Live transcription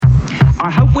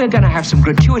we're going to have some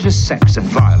gratuitous sex and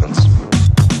violence.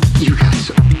 You guys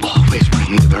always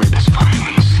bring me the very best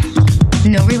violence.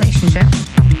 No relationship.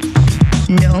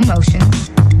 No emotions.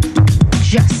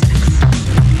 Just sex.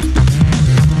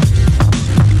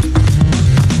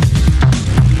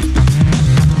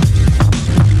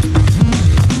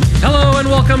 Hello and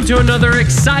welcome to another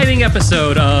exciting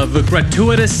episode of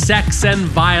Gratuitous Sex and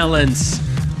Violence,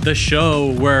 the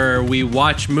show where we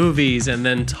watch movies and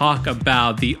then talk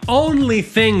about the only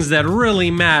things that really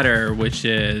matter, which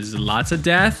is lots of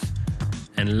death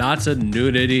and lots of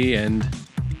nudity and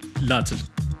lots of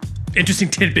interesting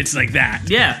tidbits like that.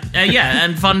 Yeah,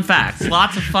 and fun facts.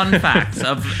 Lots of fun facts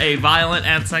of a violent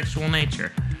and sexual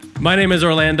nature. My name is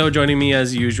Orlando. Joining me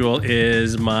as usual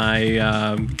is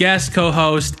my guest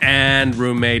co-host and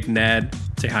roommate, Ned.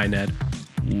 Say hi, Ned.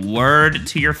 Word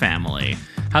to your family.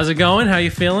 How's it going? How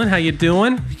you feeling? How you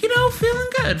doing? You know,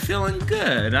 feeling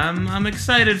good. I'm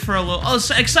excited for a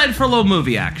little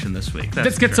movie action this week.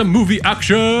 Let's get some movie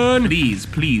action. Please.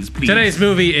 Today's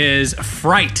movie is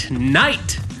Fright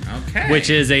Night. Okay. Which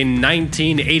is a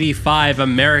 1985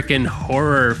 American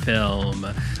horror film.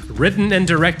 Written and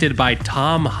directed by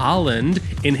Tom Holland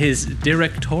in his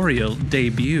directorial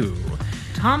debut.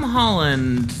 Tom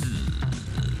Holland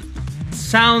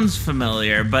sounds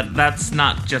familiar, but that's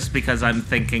not just because I'm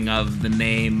thinking of the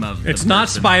name of the It's not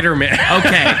person. Spider-Man.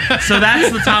 Okay, so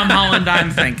that's the Tom Holland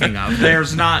I'm thinking of.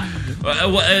 There's not...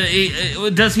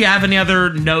 does he have any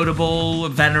other notable,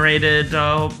 venerated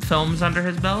films under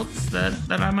his belts that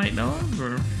I might know of?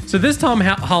 Or? So this Tom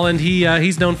Holland,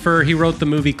 he's known for... He wrote the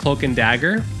movie Cloak and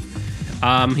Dagger.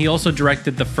 He also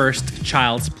directed the first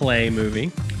Child's Play movie,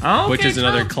 which is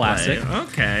another classic.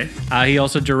 Okay. He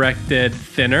also directed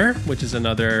Thinner, which is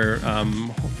another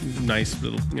nice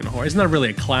little, horror. It's not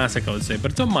really a classic, I would say,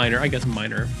 but it's a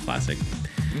minor classic.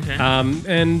 Okay.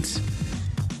 And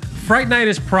Fright Night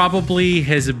is probably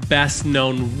his best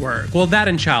known work. Well, that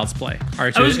and Child's Play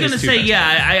are two. I was going to say,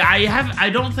 I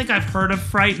don't think I've heard of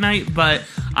Fright Night, but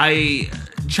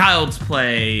Child's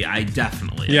Play I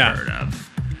definitely have heard of.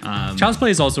 Child's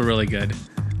Play is also really good.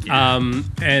 Yeah.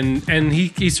 And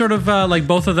he sort of like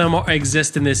both of them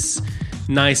exist in this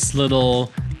nice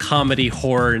little comedy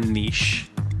horror niche,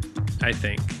 I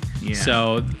think. Yeah.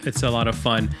 So it's a lot of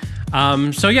fun.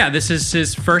 This is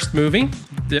his first movie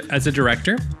as a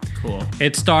director. Cool.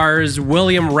 It stars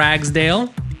William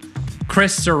Ragsdale,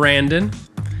 Chris Sarandon,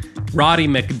 Roddy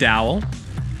McDowall,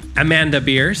 Amanda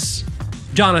Bierce,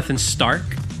 Jonathan Stark,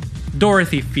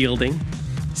 Dorothy Fielding,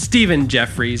 Stephen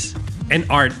Jeffries, and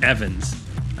Art Evans,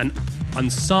 an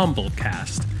ensemble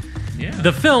cast. Yeah.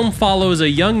 The film follows a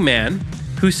young man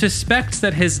who suspects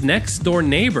that his next-door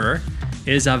neighbor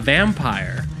is a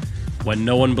vampire. When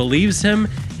no one believes him,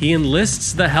 he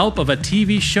enlists the help of a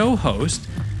TV show host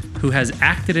who has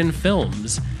acted in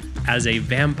films as a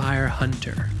vampire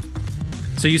hunter.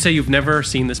 So you say you've never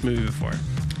seen this movie before?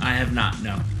 I have not,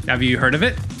 no. Have you heard of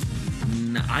it?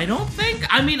 I don't think.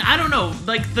 I mean, I don't know.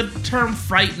 Like, the term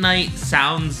Fright Night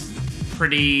sounds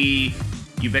pretty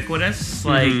ubiquitous.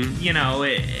 Like,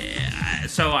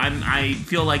 so I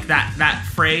feel like that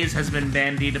phrase has been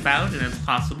bandied about, and it's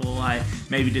possible I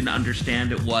maybe didn't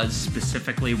understand it was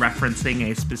specifically referencing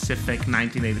a specific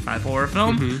 1985 horror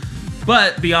film. Mm-hmm.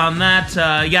 But beyond that,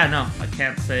 I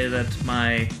can't say that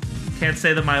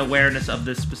my awareness of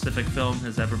this specific film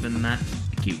has ever been that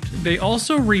acute. They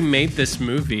also remade this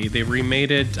movie. They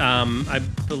remade it, I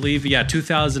believe,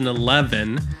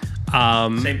 2011.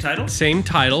 Same title? Same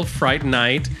title, Fright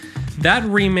Night. That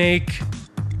remake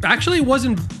actually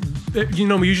wasn't,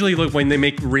 usually like when they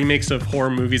make remakes of horror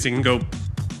movies, it can go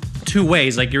two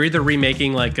ways. Like you're either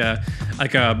remaking like a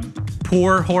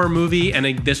poor horror movie and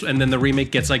then the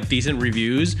remake gets like decent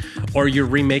reviews, or you're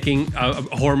remaking a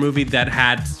horror movie that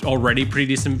had already pretty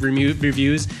decent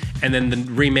reviews and then the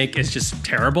remake is just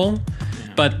terrible.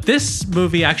 Yeah. But this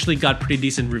movie actually got pretty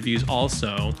decent reviews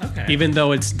also, even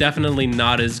though it's definitely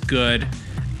not as good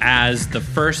as the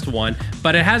first one,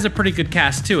 but it has a pretty good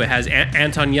cast too. It has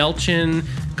Anton Yelchin,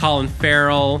 Colin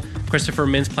Farrell, Christopher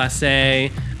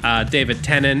Mintz-Plasse, David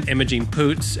Tennant, Imogen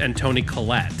Poots, and Toni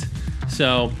Collette.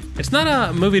 So it's not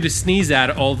a movie to sneeze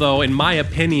at, although in my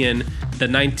opinion, the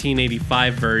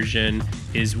 1985 version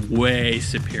is way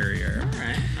superior.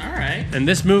 All right. And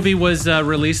this movie was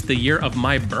released the year of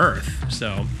my birth,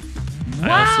 so...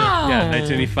 Wow!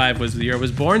 1985 was the year I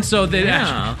was born, so it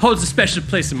actually holds a special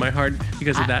place in my heart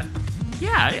because of that.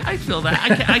 Yeah, I feel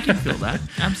that. I can feel that.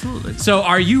 Absolutely. So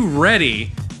are you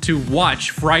ready to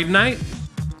watch Fright Night?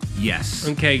 Yes.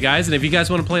 Okay, guys, and if you guys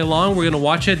want to play along, we're going to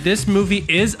watch it. This movie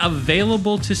is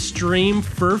available to stream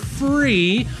for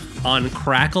free on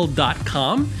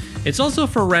Crackle.com. It's also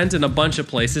for rent in a bunch of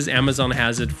places. Amazon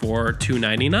has it for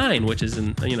 $2.99, which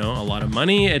isn't, a lot of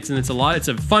money. It's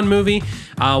a fun movie.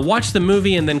 Watch the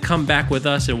movie and then come back with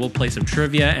us and we'll play some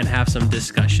trivia and have some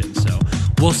discussion. So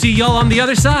we'll see y'all on the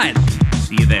other side.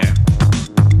 See you there.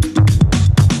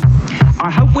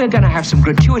 I hope we're going to have some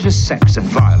gratuitous sex and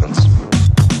violence.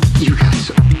 You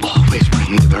guys always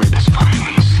bring me the very best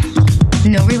violence.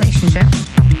 No relationship.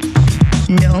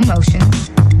 No emotions.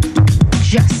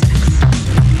 Just sex.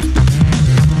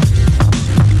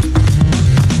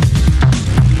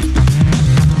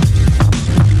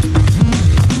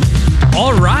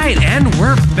 All right, and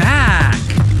we're back.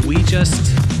 We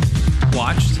just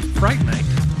watched Fright Night.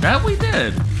 That we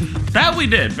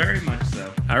did. Very much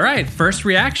so. All right, first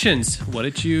reactions. What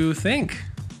did you think?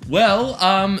 Well,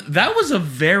 that was a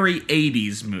very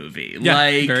 80s movie. Yeah,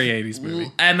 very 80s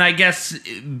movie. And I guess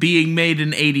being made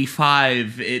in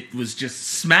 85, it was just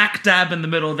smack dab in the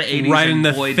middle of the 80s. Right in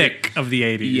the thick of the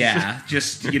 80s. Yeah,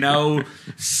 just,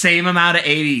 same amount of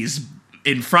 80s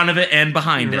in front of it and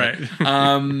behind it.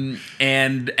 Right.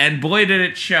 And boy did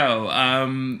it show.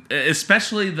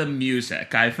 Especially the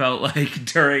music. I felt like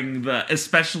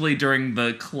especially during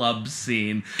the club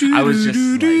scene, I was just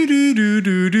like,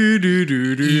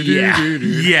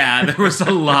 yeah, there was a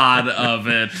lot of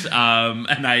it.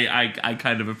 And I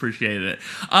kind of appreciated it.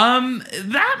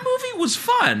 That movie was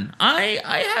fun.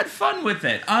 I had fun with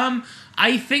it.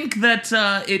 I think that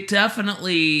it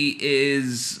definitely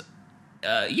is.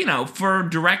 For a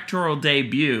directorial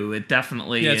debut, it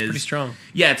definitely is. It's pretty strong.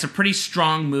 Yeah, it's a pretty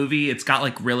strong movie. It's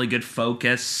got, really good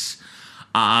focus.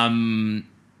 I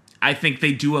think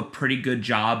they do a pretty good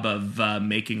job of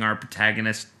making our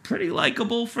protagonist pretty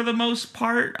likable for the most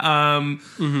part. But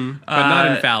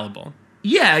not infallible.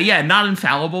 Yeah, not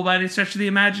infallible by any stretch of the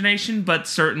imagination, but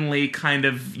certainly kind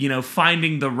of,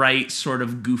 finding the right sort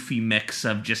of goofy mix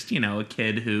of just, a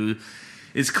kid who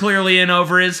is clearly in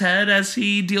over his head as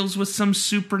he deals with some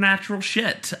supernatural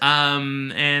shit.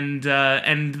 And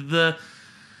the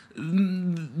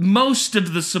most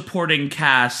of the supporting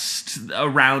cast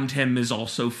around him is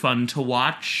also fun to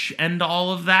watch and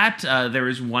all of that. There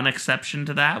is one exception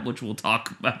to that, which we'll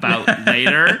talk about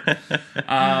later.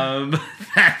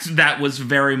 That was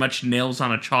very much nails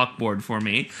on a chalkboard for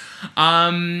me.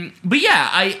 But yeah,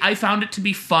 I found it to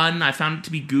be fun. I found it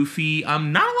to be goofy. Not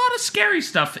a lot of scary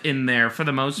stuff in there for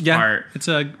the most part. It's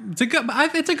a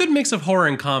good mix of horror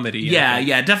and comedy.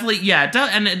 Yeah, definitely. Yeah,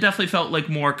 and it definitely felt like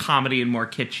more comedy and more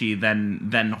kitschy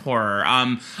than horror.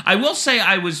 I will say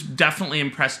I was definitely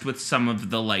impressed with some of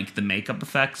the makeup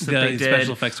effects that they did. The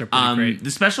special effects are pretty great.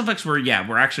 The special effects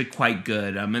were actually quite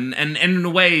good. And in a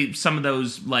way, some of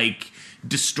those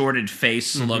distorted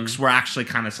face looks were actually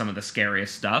kind of some of the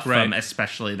scariest stuff. Right.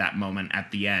 Especially that moment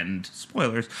at the end.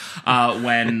 Spoilers.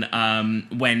 When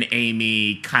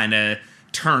Amy kind of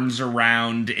turns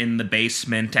around in the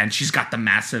basement and she's got the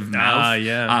massive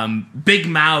mouth. Big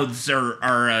mouths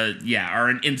are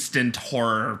an instant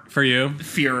horror for you,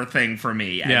 fear thing for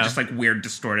me. Yeah. Just weird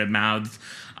distorted mouths.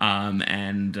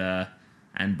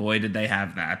 And boy, did they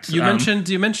have that. You mentioned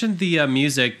the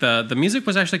music. The music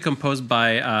was actually composed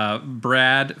by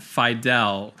Brad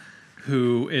Fiedel,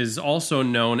 who is also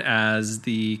known as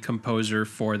the composer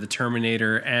for the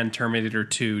Terminator and Terminator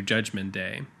 2 Judgment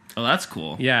Day. Oh, that's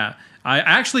cool. Yeah. I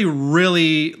actually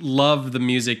really love the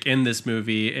music in this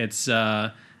movie. It's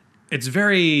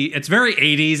very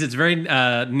 80s. It's very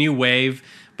new wave,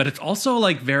 but it's also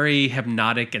very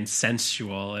hypnotic and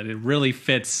sensual, and it really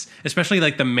fits, especially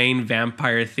the main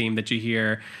vampire theme that you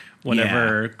hear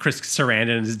whenever Chris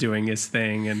Sarandon is doing his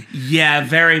thing. And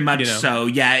very much so.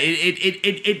 Yeah,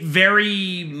 it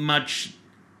very much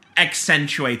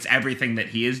accentuates everything that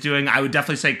he is doing. I would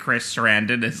definitely say Chris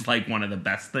Sarandon is one of the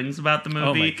best things about the movie.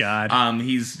 Oh my god.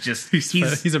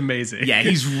 He's amazing. Yeah,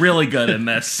 he's really good in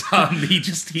this.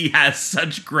 He has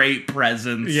such great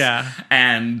presence. Yeah.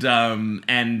 And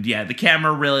the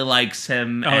camera really likes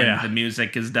him, the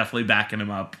music is definitely backing him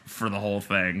up for the whole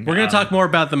thing. We're going to talk more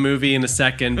about the movie in a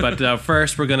second, but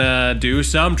first we're going to do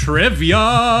some trivia.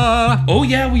 Oh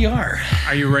yeah, we are.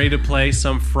 Are you ready to play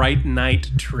some Fright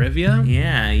Night trivia?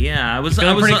 Yeah. I was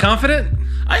pretty confident?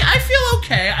 I feel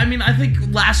okay. I mean, I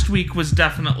think last week was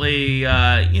definitely,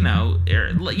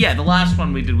 the last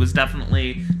one we did was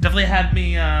definitely had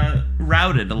me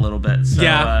routed a little bit. So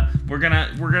we're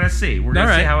gonna see. We're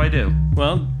gonna see how I do.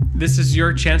 Well, this is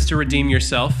your chance to redeem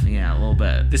yourself. Yeah, a little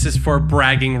bit. This is for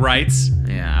bragging rights.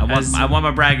 Yeah, I want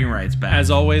my bragging rights back. As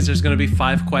always, there's going to be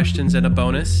 5 questions and a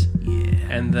bonus. Yeah.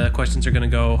 And the questions are going to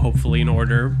go, hopefully, in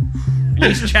order.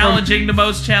 Least challenging to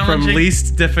most challenging. From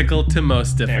least difficult to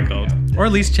most difficult. Or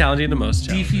least challenging to most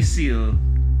challenging. Difficile.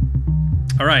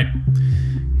 All right.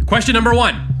 Question number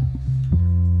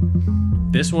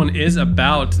 1. This one is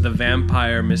about the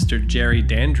vampire Mr. Jerry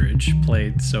Dandridge,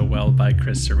 played so well by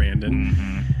Chris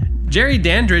Sarandon. Jerry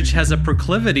Dandridge has a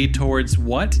proclivity towards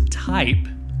what type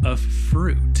of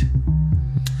fruit?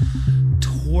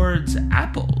 Towards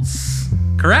apples.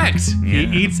 Correct. He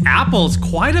eats apples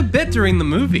quite a bit during the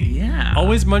movie. Yeah.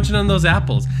 Always munching on those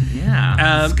apples.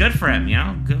 Yeah. It's good for him,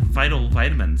 good vital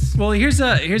vitamins. Well, here's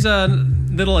a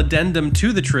little addendum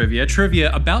to the trivia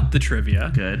about the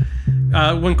trivia. Good.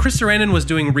 When Chris Sarandon was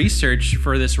doing research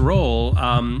for this role,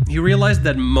 he realized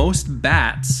that most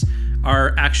bats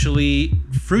are actually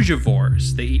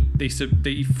frugivores. They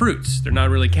eat fruits. They're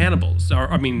not really cannibals.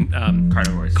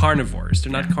 Carnivores. Carnivores.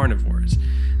 They're not carnivores.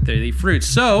 They eat fruits.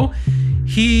 So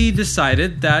he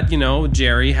decided that,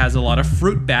 Jerry has a lot of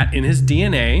fruit bat in his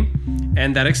DNA,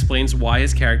 and that explains why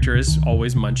his character is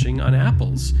always munching on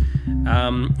apples.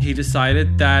 He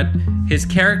decided that his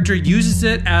character uses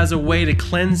it as a way to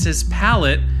cleanse his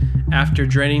palate after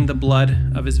draining the blood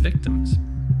of his victims.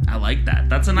 I like that.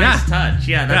 That's a nice touch.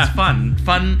 Yeah, that's fun.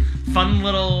 Fun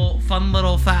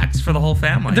little facts for the whole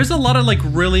family. There's a lot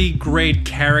of really great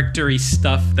character-y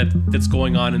stuff that's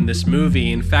going on in this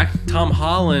movie. In fact, Tom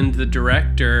Holland, the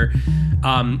director,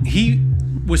 he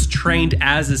was trained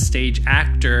as a stage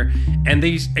actor, and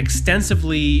they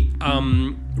extensively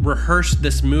rehearsed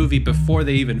this movie before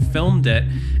they even filmed it.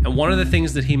 And one of the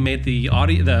things that he made the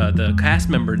cast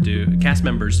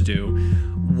members do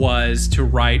was to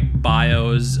write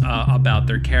bios about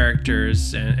their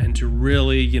characters and to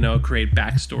really, create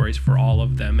backstories for all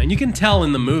of them. And you can tell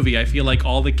in the movie, I feel like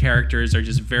all the characters are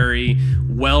just very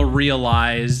well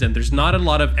realized, and there's not a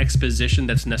lot of exposition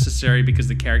that's necessary because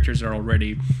the characters are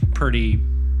already pretty,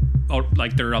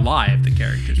 they're alive, the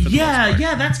characters. For the most part.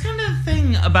 Yeah, that's kind of the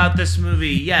thing about this movie.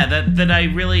 Yeah, that I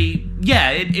really,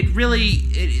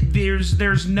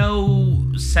 there's no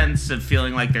sense of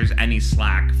feeling like there's any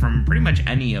slack from pretty much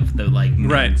any of the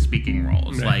main speaking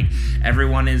roles. Right.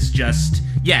 Everyone is just,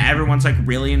 everyone's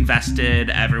really invested.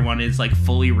 Everyone is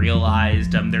fully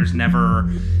realized. There's never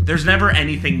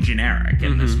anything generic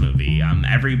in this movie.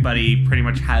 Everybody pretty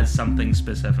much has something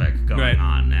specific going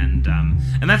on,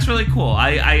 and that's really cool.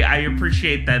 I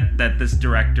appreciate that this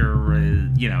director,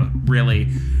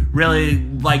 really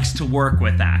likes to work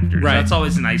with actors. Right. That's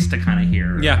always nice to kind of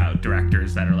hear about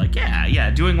directors that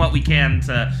are doing what we can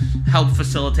to help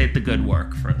facilitate the good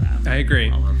work for them. I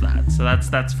agree. All of that. So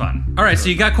that's fun. All right, so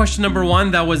you got question number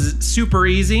 1. That was super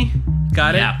easy.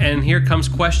 Got it? And here comes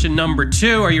question number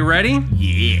 2. Are you ready?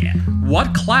 Yeah.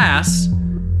 What class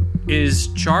is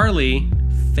Charlie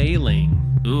failing?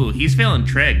 Ooh, he's failing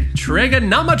trig.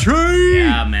 Trigonometry!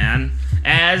 Yeah, man.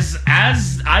 As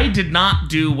I did not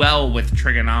do well with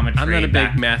trigonometry. I'm not a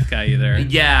big math guy either.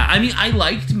 Yeah, I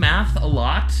liked math a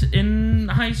lot in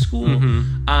high school.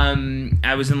 Mm-hmm.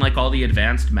 I was in all the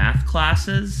advanced math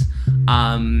classes.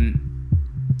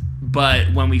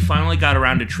 But when we finally got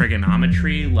around to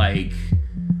trigonometry,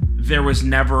 there was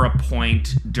never a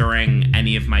point during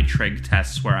any of my trig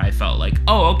tests where I felt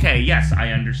oh, okay, yes,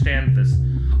 I understand this.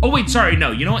 Oh, wait, sorry,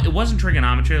 no. You know what? It wasn't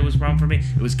trigonometry that was wrong for me.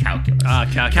 It was calculus.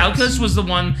 Calculus. Calculus was the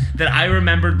one that I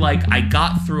remembered, I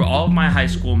got through all of my high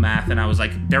school math, and I was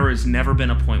there has never been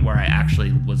a point where I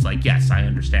actually was yes, I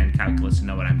understand calculus and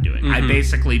know what I'm doing. I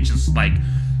basically just,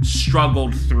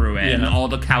 struggled through it, and all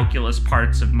the calculus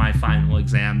parts of my final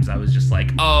exams, I was just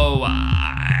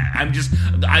I'm just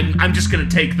gonna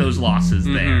take those losses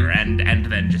there, and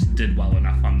then just did well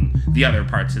enough on the other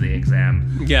parts of the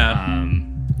exam.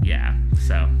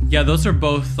 Yeah, those are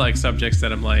both subjects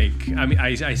that I'm I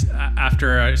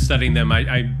after studying them,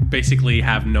 I basically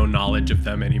have no knowledge of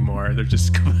them anymore. They're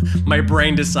just my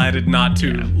brain decided not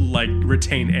to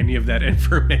retain any of that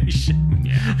information.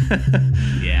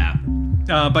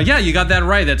 But you got that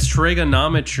right. That's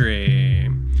trigonometry.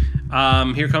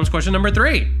 Here comes question number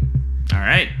 3. All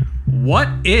right. What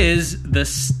is the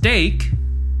steak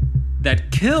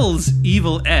that Kills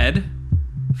Evil Ed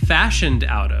fashioned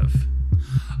out of?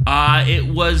 It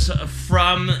was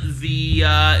from the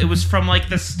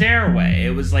stairway.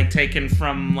 It was taken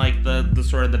from the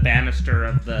sort of the banister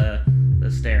of the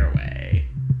stairway.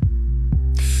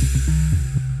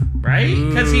 Right?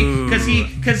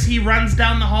 Because he runs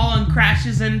down the hall and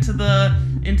crashes into the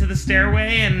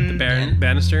stairway and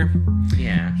banister.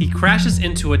 Yeah. He crashes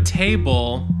into a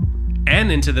table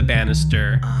and into the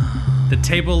banister. The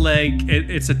table leg.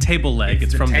 It's a table leg.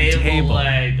 It's from the table.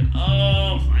 Leg.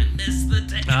 Oh, I missed the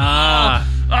table.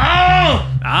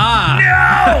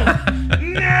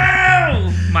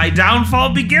 No! My downfall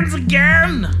begins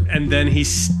again. And then he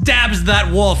stabs that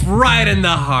wolf right in the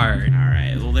heart. All right.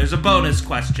 Well, there's a bonus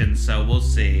question, so we'll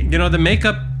see. The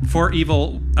makeup for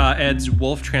Evil Ed's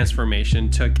wolf transformation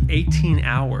took 18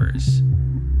 hours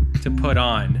to put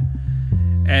on.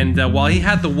 And while he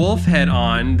had the wolf head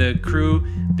on, the crew,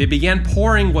 they began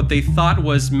pouring what they thought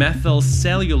was methyl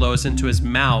cellulose into his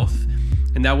mouth,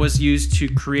 and that was used to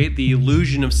create the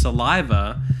illusion of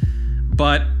saliva.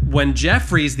 But when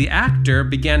Jeffries, the actor,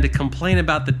 began to complain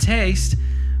about the taste,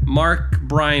 Mark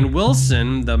Brian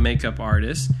Wilson, the makeup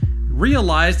artist,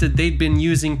 realized that they'd been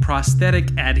using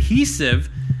prosthetic adhesive,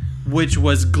 which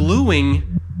was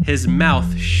gluing his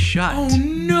mouth shut. Oh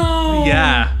no!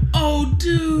 Yeah. Oh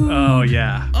dude. Oh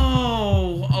yeah.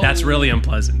 Oh. That's really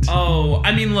unpleasant. Oh,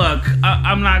 I mean, look,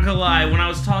 I'm not gonna lie. When I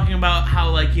was talking about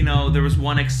how, like, you know, there was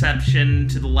one exception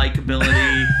to the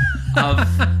likability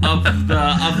of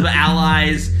the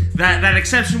allies, that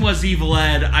exception was Evil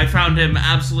Ed. I found him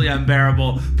absolutely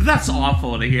unbearable. But that's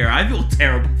awful to hear. I feel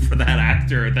terrible for that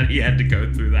actor that he had to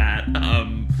go through that.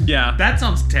 Yeah. That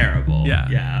sounds terrible. Yeah.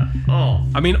 Yeah. Oh.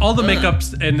 I mean, all the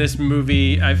makeups in this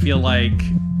movie, I feel like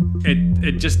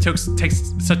it just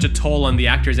takes such a toll on the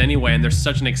actors anyway, and there's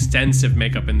such an extensive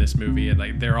makeup in this movie, and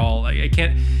like they're all like, I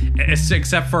can't,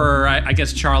 except for I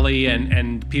guess Charlie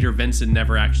and Peter Vincent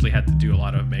never actually had to do a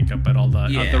lot of makeup, but all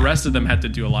the rest of them had to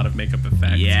do a lot of makeup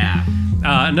effects. Yeah.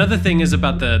 Another thing is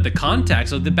about the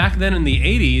contacts. So back then in the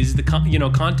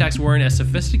 80s, contacts weren't as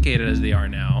sophisticated as they are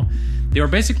now. They were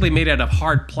basically made out of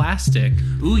hard plastic.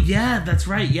 Ooh, yeah, that's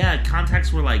right. Yeah,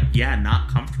 contacts were not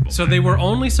comfortable. So they were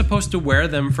only supposed to wear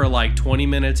them for like 20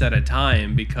 minutes at a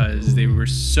time because they were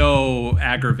so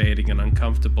aggravating and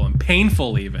uncomfortable and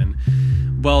painful even.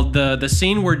 Well, the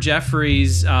scene where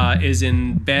Jeffries is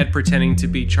in bed pretending to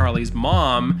be Charlie's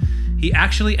mom, he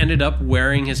actually ended up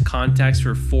wearing his contacts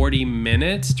for 40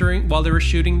 minutes while they were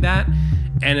shooting that,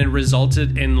 and it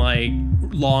resulted in like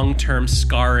long-term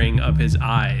scarring of his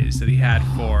eyes that he had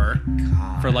for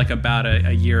like about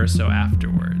a year or so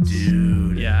afterwards.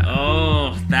 Dude. Yeah.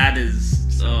 Oh, that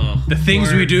is the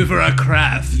things we do for our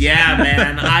craft. Yeah,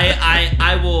 man. I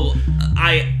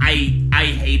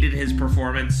hated his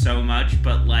performance so much,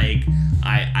 but like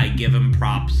I give him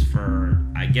props for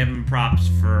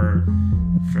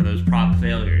those prop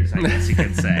failures, I guess you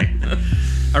could say.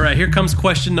 All right, here comes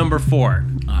question number 4.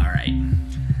 All right.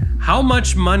 How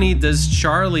much money does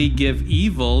Charlie give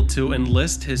Evil to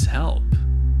enlist his help?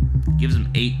 Gives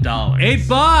him $8. $8.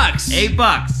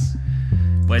 $8.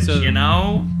 Which,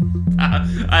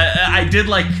 I did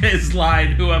like his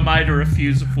line, "Who am I to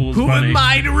refuse a fool's money?" Who am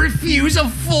I to refuse a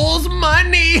fool's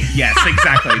money? Yes,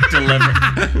 exactly.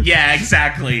 Deliver. Yeah,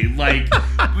 exactly. Like,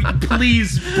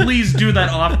 please do that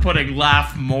off-putting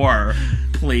laugh more,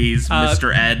 please,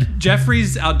 Mr. Ed.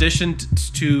 Jeffries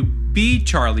auditioned to be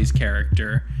Charlie's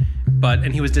character,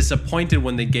 and he was disappointed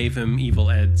when they gave him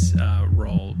Evil Ed's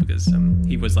role because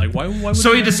he was like, why would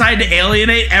so he decided to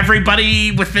alienate everybody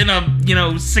within a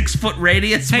 6-foot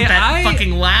radius with that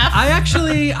fucking laugh? I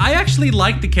actually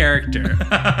like the character.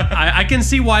 I can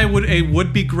see why it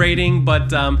would be grating,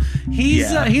 but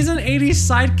he's an 80s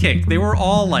sidekick. They were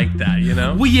all like that,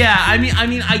 Well, yeah, I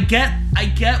mean, I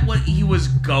get what he was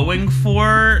going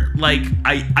for. Like,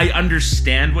 I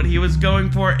understand what he was going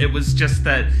for. It was just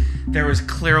that there was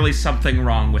clearly something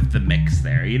wrong with the mix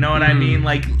there. You know what I mean?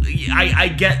 Like, I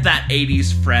get that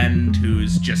 80s friend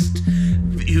who's just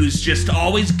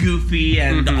always goofy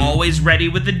and always ready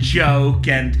with a joke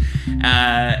and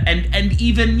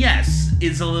even, yes,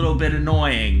 is a little bit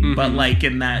annoying, but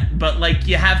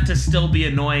you have to still be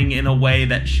annoying in a way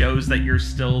that shows that you're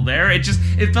still there. It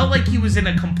felt like he was in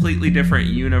a completely different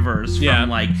universe from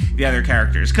like the other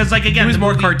characters. Cause like, again, he was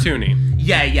more cartoony.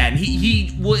 Yeah. And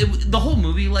the whole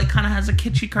movie like kind of has a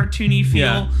kitschy cartoony feel.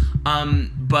 Yeah.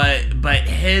 But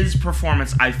his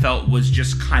performance I felt was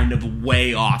just kind of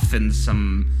way off in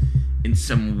some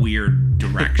weird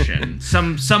direction.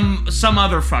 some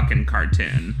other fucking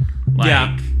cartoon.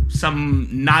 Like some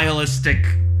nihilistic,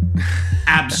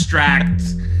 abstract,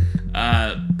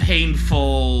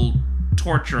 painful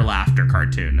torture laughter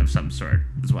cartoon of some sort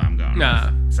is what I'm going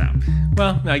with. So,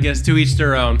 well, I guess to each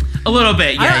their own. A little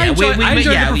bit, yeah.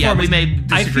 We may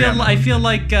disagree. I feel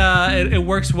like it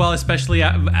works well, especially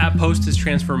at post his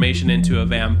transformation into a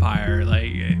vampire,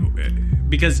 like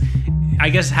because I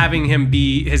guess having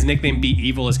his nickname be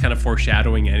Evil is kind of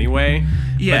foreshadowing anyway.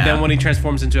 Yeah. But then when he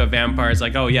transforms into a vampire, it's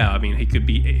like, oh yeah, I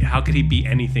mean, how could he be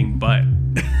anything but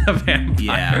a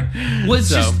vampire? Yeah. Well,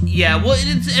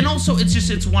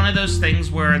 it's one of those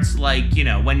things where it's like,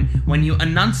 when you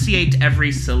enunciate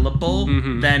every syllable,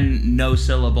 then no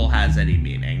syllable has any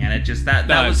meaning, and it just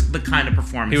that was the kind of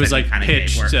performance he was like kind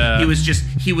pitched. Of gave, where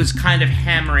he was kind of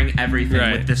hammering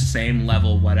everything with the same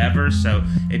level, whatever. So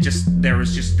there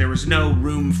was no no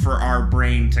room for our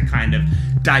brain to kind of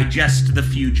digest the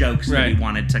few jokes that he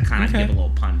wanted to kind of give a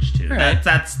little punch to. Right.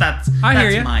 That's I hear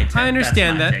you. my take. I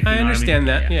understand That's my that. take, you I know what understand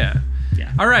mean? that. Yeah.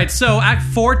 Yeah. All right. So Act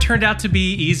 4 turned out to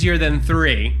be easier than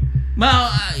 3. Well,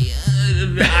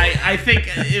 I think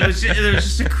there was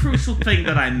just a crucial thing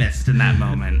that I missed in that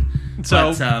moment.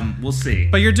 So, but we'll see.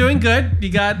 But you're doing good.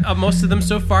 You got most of them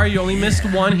so far. You only missed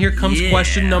one. Here comes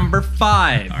question number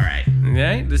 5. All right.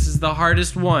 Okay. This is the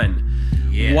hardest one.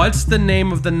 Yeah. What's the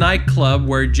name of the nightclub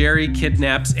where Jerry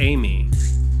kidnaps Amy?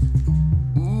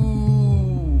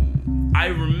 Ooh. I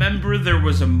remember there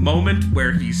was a moment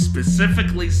where he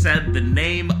specifically said the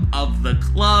name of the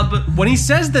club. When he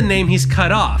says the name, he's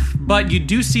cut off. But you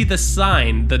do see the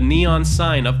sign, the neon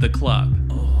sign of the club.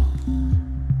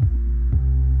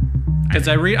 Because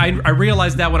I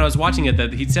realized that when I was watching it,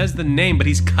 that he says the name, but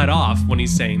he's cut off when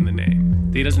he's saying the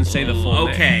name. He doesn't say the full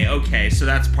name. Okay, so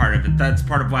that's part of it. That's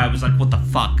part of why I was like, what the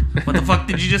fuck? What the fuck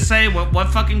did you just say? What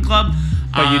fucking club?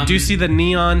 But you do see the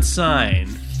neon sign.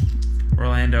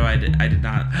 Orlando, I did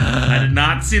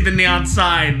not see the neon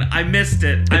sign. I missed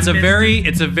it. It's a very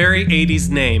 80s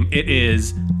name. It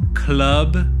is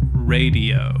Club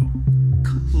Radio.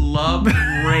 Club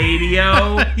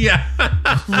Radio? Yeah.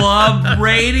 Club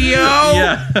Radio?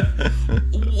 Yeah.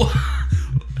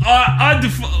 Our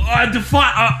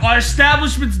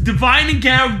establishment's defining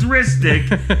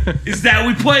characteristic is that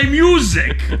we play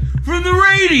music from the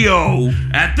radio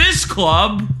at this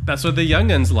club. That's what the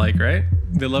youngins like, right?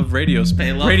 They love radio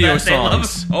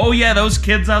songs. Oh yeah, those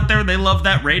kids out there, they love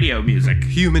that radio music.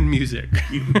 Human music.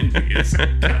 Human music.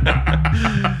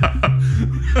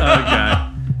 Oh god.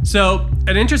 So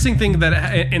an interesting thing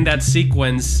that in that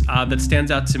sequence that stands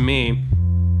out to me,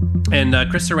 and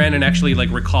Chris Sarandon actually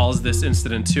recalls this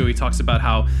incident too. He talks about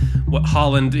how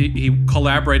Holland he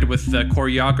collaborated with the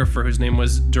choreographer whose name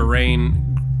was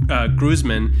Durain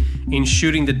Gruzman in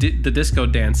shooting the disco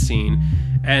dance scene,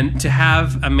 and to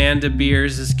have Amanda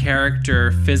Beers'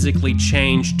 character physically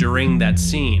change during that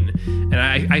scene. And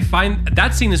I find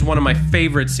that scene is one of my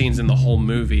favorite scenes in the whole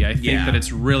movie. I think that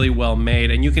it's really well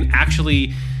made, and you can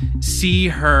actually see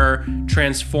her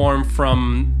transform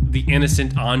from the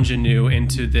innocent ingenue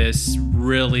into this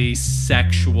really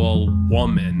sexual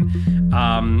woman.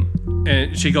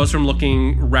 And she goes from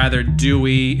looking rather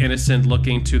dewy, innocent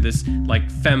looking to this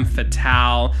femme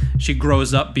fatale. She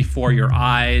grows up before your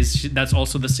eyes. That's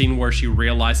also the scene where she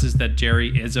realizes that Jerry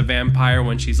is a vampire,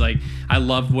 when she's I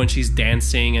love when she's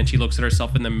dancing and she looks at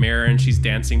herself in the mirror and she's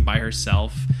dancing by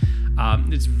herself.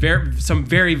 It's some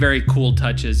very, very cool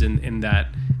touches in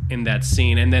that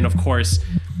scene. And then of course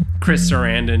Chris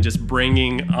Sarandon just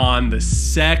bringing on the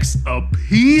sex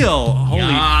appeal.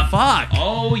 Holy fuck.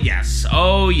 Oh yes.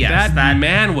 That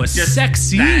man was just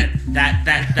sexy. That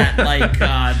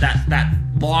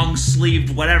long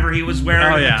sleeved whatever he was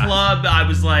wearing at the club. I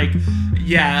was like,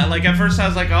 at first I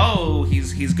was like, oh,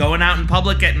 he's going out in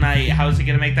public at night. How is he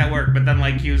gonna make that work? But then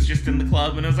he was just in the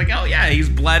club, and I was like, oh yeah, he's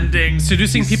blending,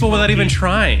 seducing people without even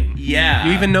trying. Yeah.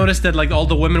 You even noticed that all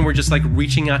the women were just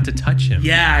reaching out to touch him.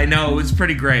 Yeah, I know. It was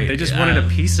pretty great. They just wanted a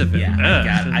piece of it.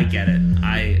 Yeah, I get it.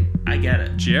 I get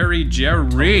it. Jerry.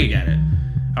 Totally get it.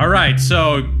 All right,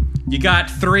 so you got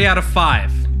 3 out of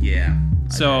 5. Yeah.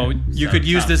 So you could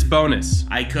use this bonus.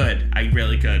 I could. I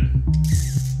really could.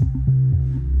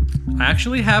 I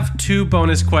actually have 2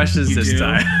 bonus questions this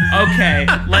time. Okay,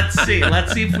 let's see.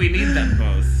 Let's see if we need them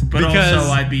both. But because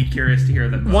also, I'd be curious to hear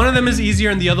them both. One of them is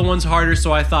easier and the other one's harder,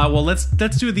 so I thought, well, let's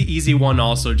do the easy one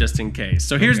also, just in case.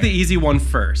 So here's the easy one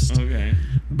first. Okay.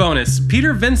 Bonus.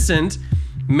 Peter Vincent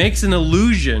makes an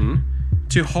allusion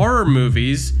to horror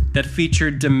movies that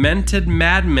feature demented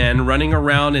madmen running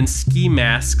around in ski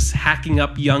masks hacking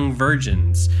up young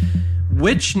virgins.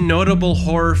 Which notable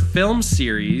horror film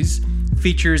series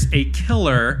features a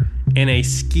killer in a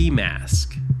ski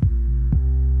mask?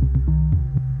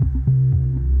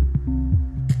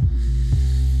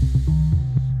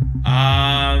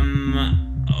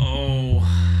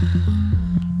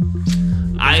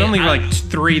 There's only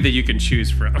 3 that you can choose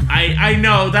from. I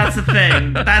know, that's the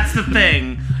thing. That's the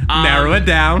thing. Narrow it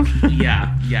down.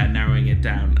 yeah, narrowing it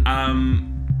down.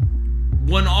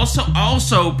 One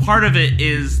also part of it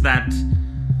is that.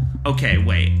 Okay,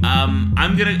 wait.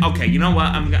 You know what?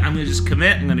 I'm gonna just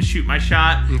commit. I'm gonna shoot my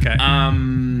shot. Okay.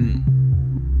 I'm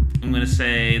gonna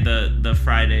say the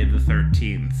Friday the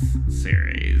 13th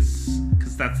series,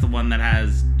 because that's the one that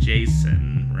has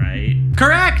Jason, right?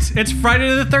 Correct. It's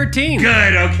Friday the 13th.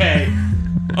 Good. Okay.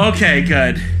 Okay.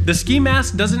 Good. The ski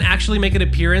mask doesn't actually make an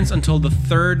appearance until the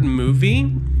 3rd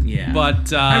movie. Yeah.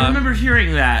 But I remember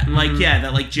hearing that.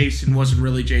 That Jason wasn't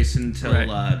really Jason until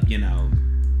right.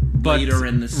 later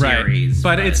in the series.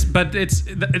 But that's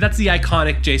the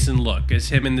iconic Jason look, is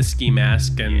him in the ski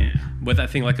mask and with, I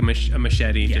think, like a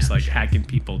machete, just like hacking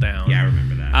people down. Yeah, I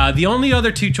remember that. The only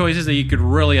other two choices that you could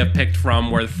really have picked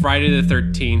from were Friday the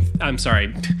 13th. I'm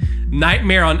sorry,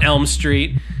 Nightmare on Elm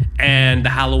Street and the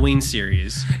Halloween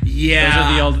series.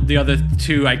 Yeah, those are the other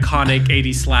two iconic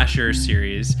 80s slasher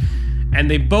series, and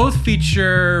they both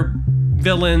feature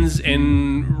villains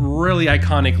in really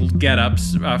iconic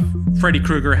get-ups. Freddy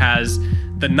Krueger has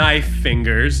the knife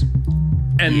fingers,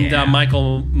 and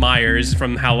Michael Myers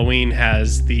from Halloween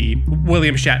has the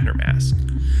William Shatner mask.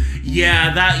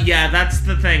 That's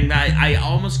the thing. That I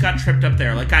almost got tripped up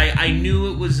there. Like I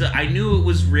knew it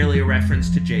was really a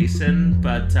reference to Jason,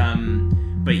 but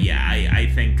yeah, I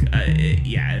think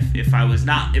if I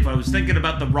was thinking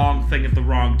about the wrong thing at the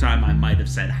wrong time, I might have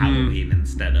said Halloween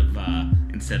instead of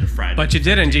Friday. But you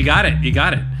didn't. You got it.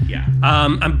 Yeah.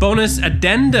 A bonus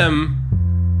addendum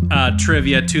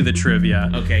trivia to the trivia.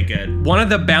 Okay, good. One of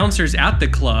the bouncers at the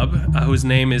club, whose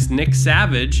name is Nick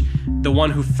Savage, the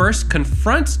one who first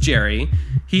confronts Jerry,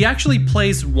 he actually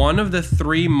plays one of the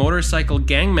 3 motorcycle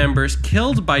gang members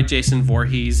killed by Jason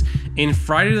Voorhees in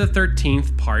Friday the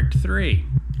 13th Part 3.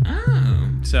 Oh.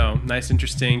 So, nice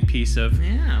interesting piece of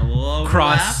overlap.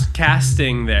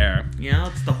 Cross-casting there. Yeah,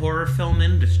 it's the horror film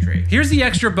industry. Here's the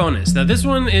extra bonus. Now, this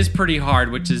one is pretty hard,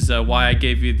 which is why I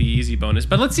gave you the easy bonus.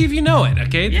 But let's see if you know it,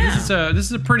 okay? Yeah. This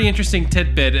is a pretty interesting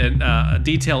tidbit and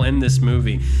detail in this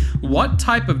movie. What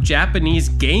type of Japanese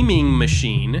gaming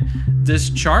machine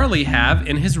does Charlie have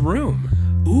in his room?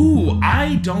 Ooh,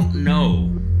 I don't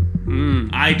know.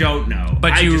 I don't know.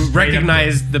 But you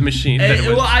recognized the machine.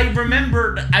 I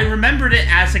remembered it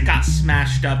as it got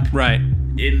smashed up. Right.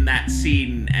 In that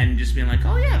scene, and just being like,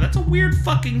 oh yeah, that's a weird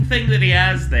fucking thing that he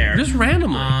has there. Just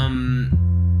randomly.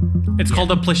 It's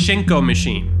called a Pachinko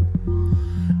machine.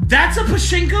 That's a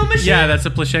Pachinko machine? Yeah, that's a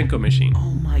Pachinko machine.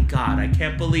 Oh my god, I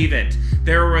can't believe it.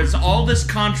 There was all this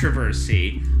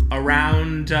controversy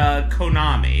around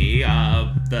Konami,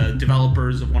 the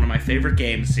developers of one of my favorite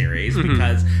game series,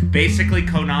 because basically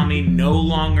Konami no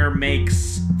longer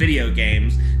makes video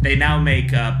games. They now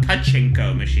make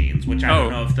pachinko machines, which I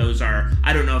don't know if those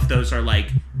are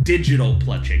like digital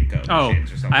pachinko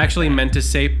machines or something. I actually meant to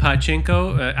say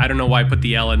pachinko. I don't know why I put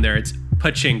the L in there. It's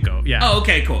pachinko. Yeah. Oh,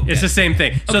 okay, cool. It's the same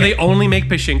thing. So they only make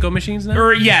pachinko machines now?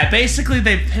 Or basically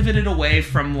they've pivoted away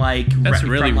from That's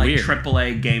really weird.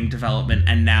 AAA game development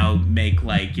and now make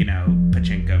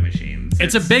pachinko machines.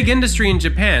 It's a big industry in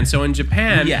Japan. So in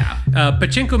Japan,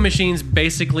 pachinko machines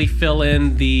basically fill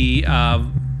in the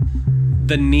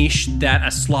niche that a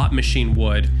slot machine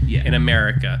would in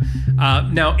America.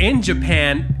 Now in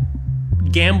Japan,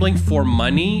 gambling for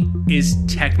money is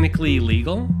technically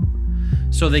illegal.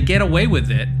 So they get away with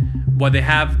it. While they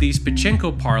have these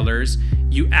pachinko parlors,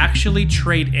 you actually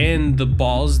trade in the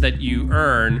balls that you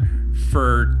earn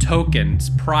for tokens,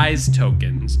 prize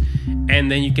tokens. And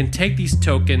then you can take these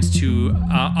tokens to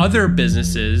other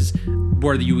businesses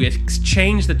where you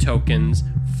exchange the tokens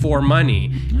for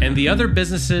money. And the other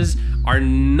businesses are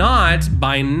not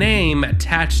by name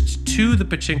attached to the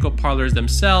pachinko parlors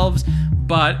themselves,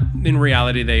 but in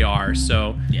reality they are.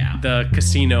 So the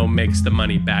casino makes the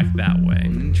money back that way.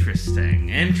 Interesting.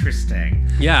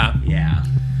 Yeah.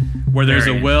 Where there's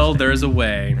a will, there's a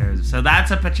way. So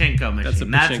that's a pachinko machine. That's a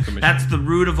pachinko machine. That's the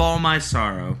root of all my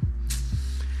sorrow.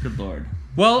 Good Lord.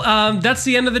 Well, that's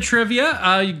the end of the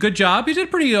trivia. Good job. You did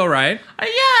pretty all right.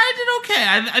 I did okay.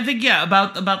 I think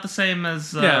about the same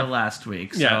as last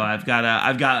week. So I've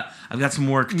got some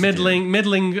work to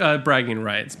middling bragging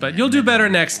rights, but you'll do better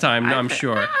next time. I'm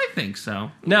sure. I think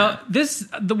so. Now,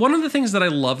 one of the things that I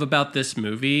love about this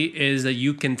movie is that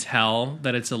you can tell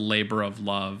that it's a labor of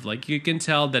love. Like you can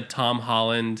tell that Tom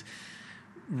Holland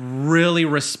really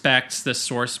respects the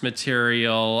source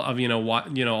material of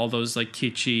all those like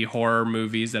kitschy horror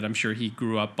movies that I'm sure he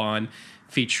grew up on,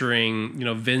 featuring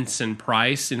Vincent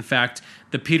Price. In fact,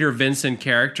 the Peter Vincent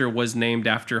character was named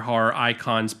after horror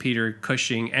icons Peter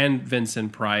Cushing and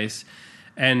Vincent Price.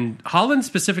 And Holland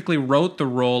specifically wrote the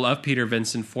role of Peter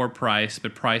Vincent for Price,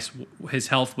 but Price, his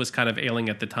health was kind of ailing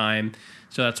at the time,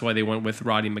 so that's why they went with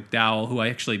Roddy McDowall, who I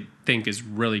actually think is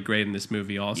really great in this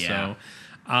movie also.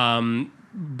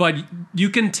 But you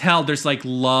can tell there's like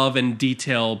love and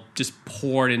detail just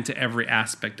poured into every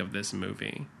aspect of this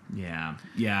movie. Yeah,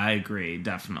 I agree,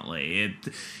 definitely.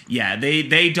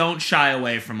 They don't shy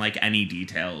away from like any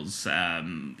details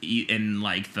in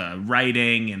like the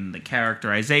writing and the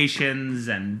characterizations,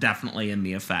 and definitely in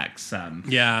the effects.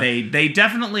 They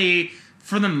definitely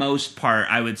for the most part,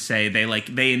 I would say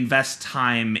they invest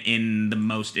time in the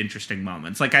most interesting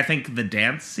moments. Like, I think the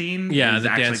dance scene is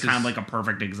actually kind of like a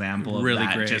perfect example of really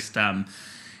that. Great. Just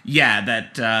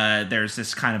there's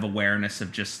this kind of awareness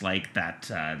of just like that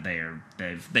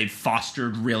they've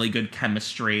fostered really good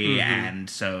chemistry, and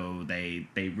so they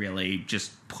really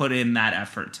just put in that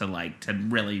effort to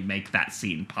really make that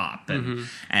scene pop,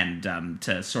 and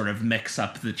to sort of mix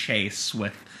up the chase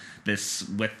with the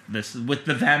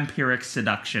vampiric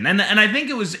seduction, and I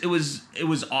think it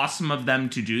was awesome of them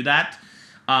to do that,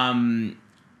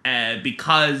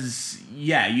 because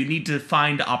you need to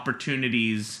find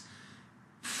opportunities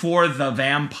for the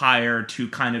vampire to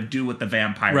kind of do what the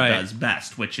vampire does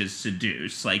best, which is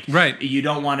seduce. Like, you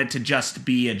don't want it to just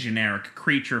be a generic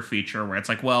creature feature where it's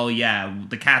like, well,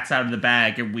 the cat's out of the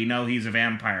bag and we know he's a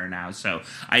vampire now. So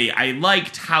I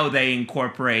liked how they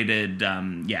incorporated,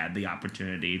 the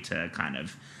opportunity to kind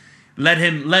of let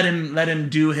him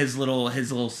do his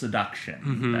little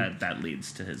seduction that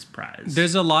leads to his prize.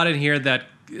 There's a lot in here that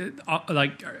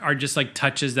are just like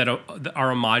touches that are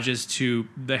homages to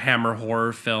the Hammer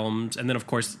horror films, and then of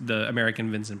course the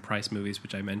American Vincent Price movies,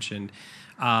 which I mentioned,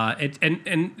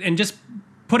 and just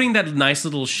putting that nice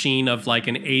little sheen of like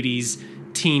an 80s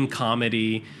teen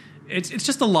comedy. It's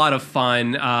just a lot of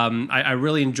fun. I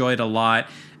really enjoyed it a lot.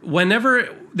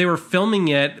 Whenever they were filming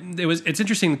it's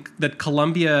interesting that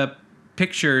Columbia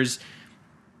Pictures,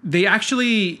 they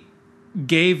actually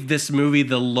gave this movie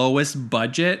the lowest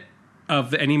budget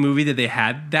of any movie that they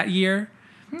had that year.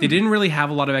 They didn't really have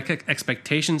a lot of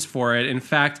expectations for it. In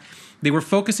fact, they were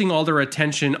focusing all their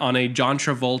attention on a John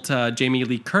Travolta, Jamie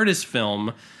Lee Curtis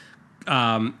film.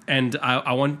 And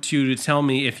I want you to tell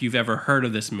me if you've ever heard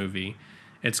of this movie.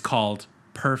 It's called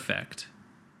Perfect.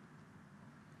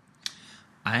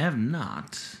 I have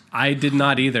not. I did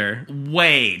not either.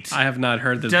 Wait. I have not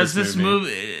heard this movie. Does this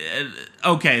movie...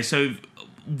 Okay, so...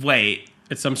 Wait.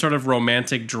 It's some sort of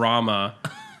romantic drama...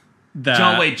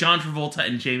 John Travolta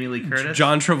and Jamie Lee Curtis?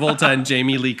 John Travolta and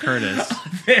Jamie Lee Curtis.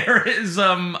 There is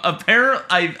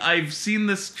I've seen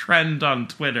this trend on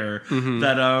Twitter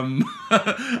that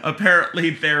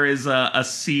apparently there is a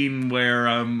scene where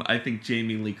I think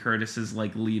Jamie Lee Curtis is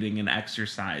like leading an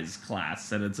exercise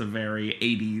class, and it's a very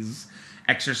 80s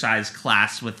exercise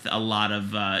class with a lot of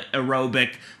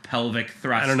aerobic pelvic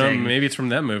thrusting. I don't know, maybe it's from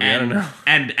that movie. I don't know.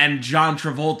 And John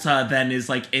Travolta then is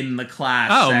like in the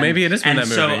class. Oh, maybe it is from that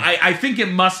movie. So I think it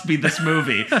must be this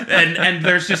movie. and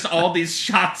there's just all these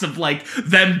shots of like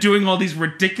them doing all these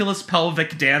ridiculous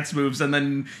pelvic dance moves, and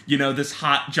then this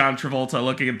hot John Travolta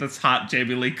looking at this hot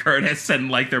Jamie Lee Curtis, and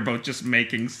like they're both just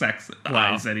making sex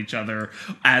eyes at each other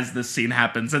as this scene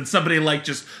happens. And somebody like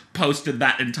just posted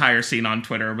that entire scene on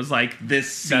Twitter. It was like, this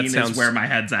scene is where my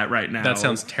head's at right now. That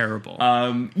sounds terrible.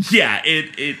 Yeah,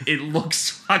 it looks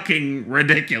fucking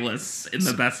ridiculous in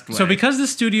the best way. So because the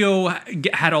studio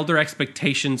had all their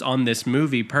expectations on this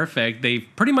movie, Perfect, they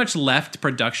pretty much left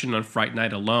production on Fright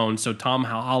Night alone. So Tom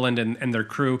Holland and their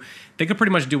crew, they could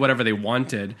pretty much do whatever they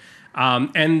wanted.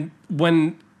 And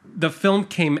when the film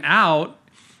came out,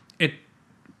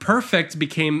 Perfect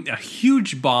became a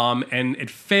huge bomb, and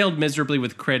it failed miserably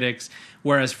with critics,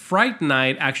 whereas Fright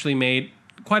Night actually made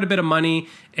quite a bit of money.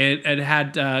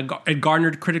 It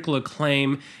garnered critical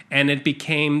acclaim, and it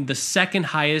became the second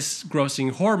highest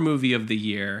grossing horror movie of the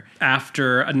year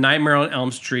after A Nightmare on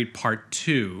Elm Street Part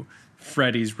 2,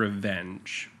 Freddy's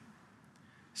Revenge.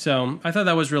 So I thought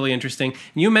that was really interesting.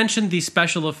 You mentioned the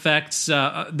special effects.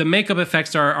 The makeup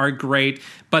effects are great,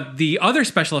 but the other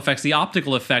special effects, the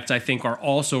optical effects, I think are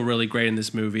also really great in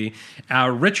this movie.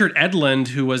 Richard Edlund,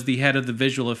 who was the head of the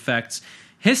visual effects,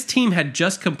 his team had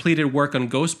just completed work on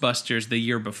Ghostbusters the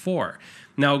year before.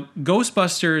 Now,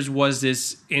 Ghostbusters was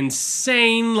this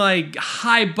insane, like,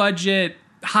 high-budget,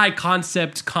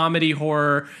 high-concept comedy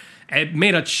horror. It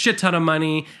made a shit ton of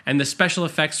money, and the special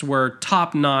effects were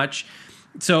top-notch.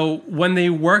 So when they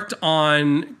worked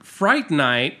on Fright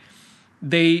Night,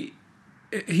 he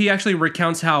actually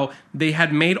recounts how they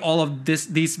had made all of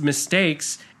these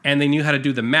mistakes, and they knew how to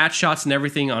do the matte shots and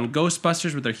everything on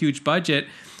Ghostbusters with their huge budget.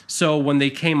 So when they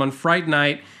came on Fright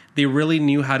Night, they really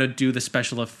knew how to do the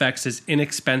special effects as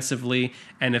inexpensively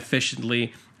and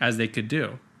efficiently as they could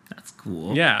do. That's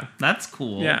cool. Yeah. That's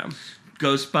cool. Yeah.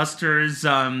 Ghostbusters,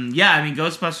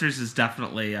 Ghostbusters is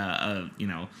definitely a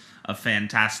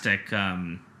fantastic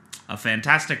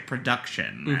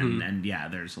production, and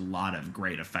there's a lot of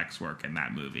great effects work in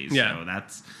that movie. So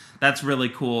that's really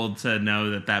cool to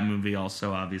know that movie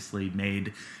also obviously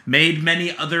made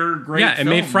many other great films it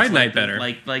made Fright Night better,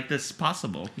 like this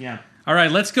possible. All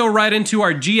right, let's go right into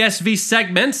our GSV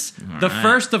segments. The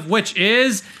first of which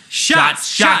is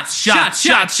shots.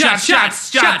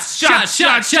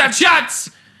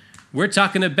 We're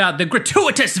talking about the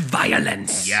gratuitous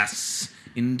violence. Yes,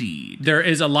 indeed. There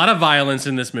is a lot of violence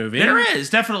in this movie. There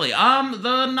is, definitely. Not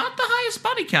the highest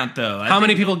body count though. How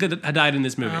many people died in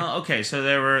this movie? Okay, so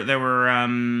there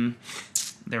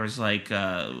was like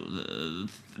 2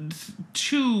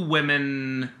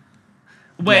 women.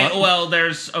 Wait, well,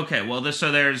 there's 2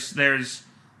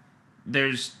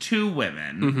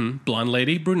 women. Blonde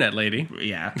lady, brunette lady.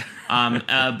 Yeah.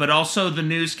 But also the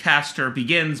newscaster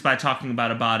begins by talking about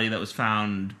a body that was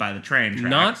found by the train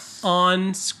tracks. Not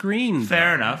on screen.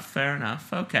 Fair enough.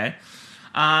 Okay.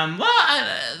 The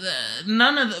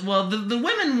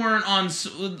women weren't on.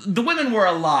 The women were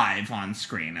alive on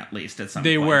screen at least at some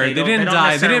They point. were. They didn't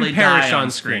die. They didn't perish on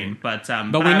screen. But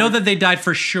we know that they died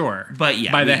for sure. But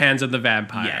yeah, by the hands of the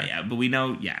vampire. Yeah. But we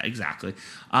know. Yeah, exactly.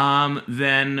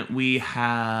 Then we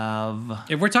have.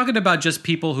 If we're talking about just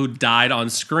people who died on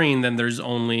screen, then there's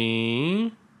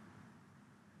only.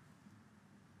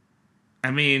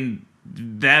 I mean,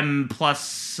 them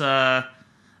plus the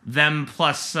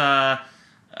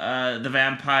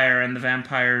vampire and the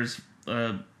vampire's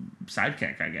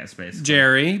sidekick, I guess, basically.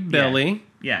 Jerry, Billy,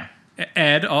 Yeah.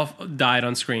 Ed died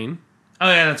on screen. Oh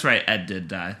yeah, that's right. Ed did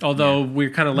die. Although we're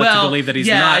kind of led to believe that he's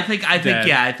not. I think dead.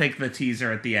 I think the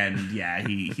teaser at the end, yeah,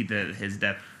 he did, his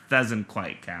death doesn't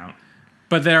quite count.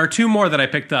 But there are 2 more that I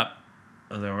picked up.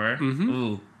 Oh, there were.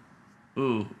 Mm-hmm.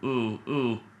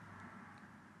 Ooh.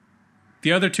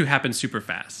 The other 2 happened super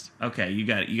fast. Okay, you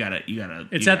got it.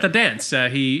 It's at the dance.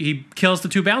 He kills the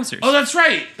 2 bouncers. Oh, that's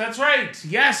right.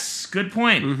 Yes, good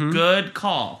point. Mm-hmm. Good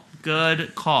call.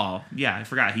 Yeah, I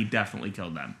forgot. He definitely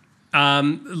killed them. A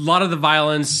lot of the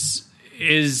violence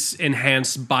is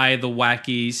enhanced by the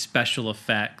wacky special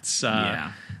effects.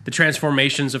 Yeah. The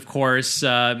transformations, of course,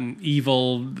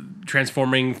 evil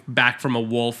transforming back from a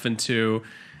wolf into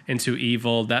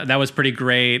evil. That was pretty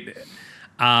great. This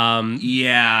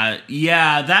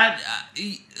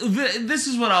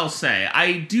is what I'll say.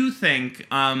 I do think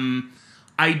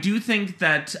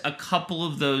that a couple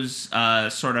of those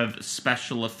sort of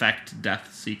special effect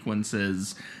death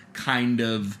sequences kind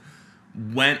of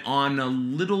went on a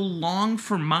little long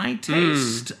for my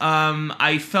taste.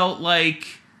 I felt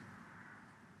like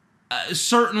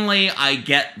certainly I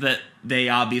get that they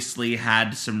obviously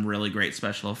had some really great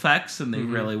special effects and they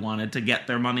really wanted to get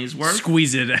their money's worth.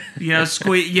 Squeeze it.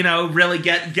 Really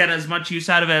get as much use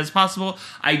out of it as possible.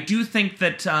 I do think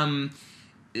that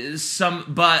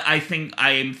but I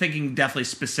am thinking definitely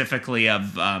specifically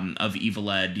of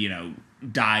Evil Ed,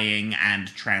 dying and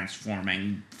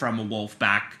transforming from a wolf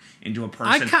back into a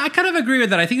person. I kind of agree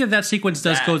with that. I think that sequence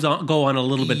does go on a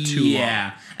little bit too long.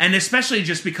 Yeah, and especially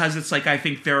just because it's like I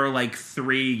think there are like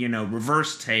 3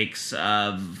 reverse takes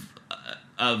of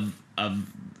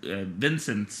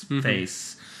Vincent's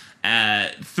face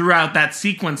throughout that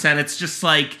sequence, and it's just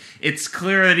like it's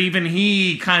clear that even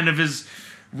he kind of is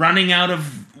running out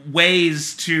of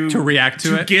ways to react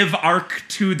to it, give arc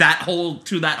to that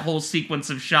whole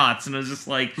sequence of shots, and it was just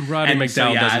like Roddy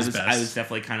McDowall does his best. I was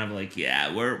definitely kind of like,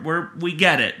 yeah, we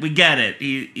get it.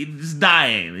 He's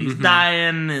dying. He's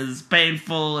dying. It's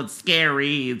painful. It's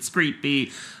scary. It's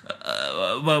creepy.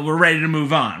 But we're ready to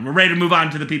move on. We're ready to move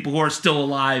on to the people who are still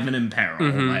alive and in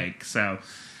peril. So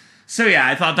yeah,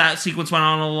 I thought that sequence went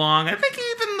on a long. I think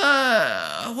even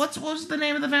the what was the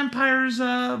name of the vampires?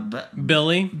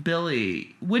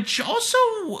 Billy, which also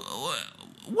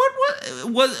what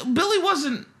was Billy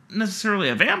wasn't necessarily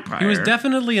a vampire. He was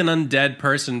definitely an undead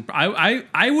person.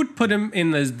 I would put him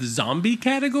in the zombie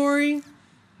category.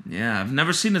 Yeah, I've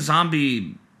never seen a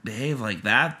zombie behave like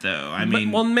that though. I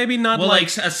mean, well, maybe not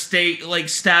like a steak, like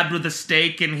stabbed with a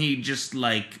steak, and he just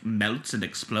like melts and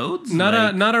explodes. Not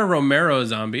a Romero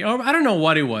zombie. Oh, I don't know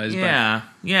what he was. Yeah,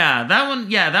 but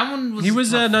that one was. He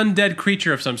was an undead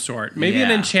creature of some sort. Maybe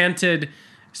an enchanted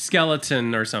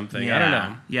skeleton or something. Yeah. I don't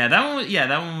know. Yeah,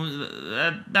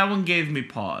 that one gave me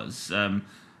pause.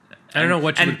 I don't know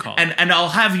what you would call it. And I'll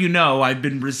have you know, I've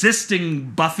been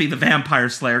resisting Buffy the Vampire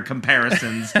Slayer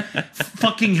comparisons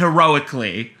fucking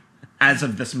heroically as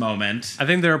of this moment. I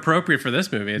think they're appropriate for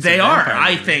this movie. They are,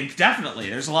 I think, definitely.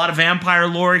 There's a lot of vampire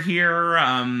lore here.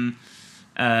 Yeah,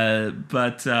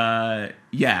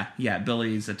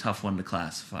 Billy's a tough one to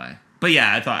classify. But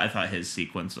yeah, I thought his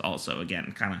sequence also,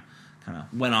 again, kind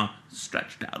of went on,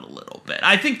 stretched out a little bit.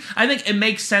 I think it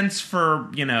makes sense for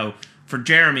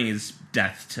Jeremy's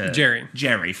death to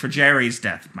Jerry for Jerry's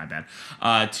death, my bad,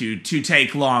 to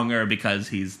take longer because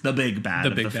he's the big bad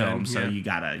of the film. So you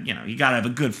gotta have a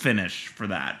good finish for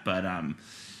that. But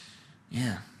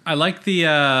yeah, I like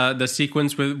the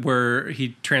sequence where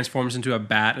he transforms into a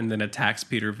bat and then attacks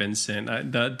Peter Vincent.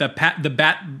 The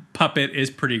bat puppet is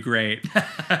pretty great.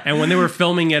 And when they were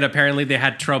filming it, apparently they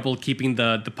had trouble keeping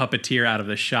the puppeteer out of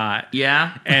the shot.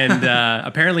 Yeah. And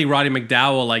apparently Roddy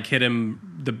McDowell like hit him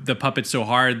the puppet so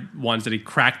hard once that he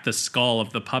cracked the skull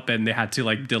of the puppet, and they had to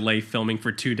like delay filming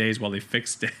for 2 days while they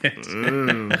fixed it.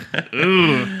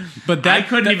 Ooh. But I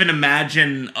couldn't even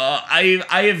imagine.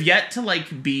 I have yet to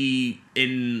like be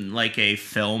in like a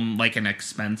film, like an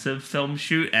expensive film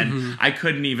shoot, and I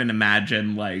couldn't even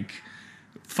imagine like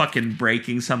fucking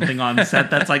breaking something on set.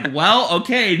 That's like, well,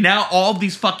 okay, now all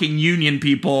these fucking union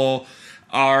people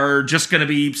are just going to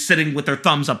be sitting with their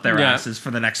thumbs up their asses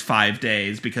for the next 5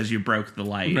 days because you broke the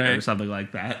light or something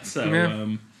like that.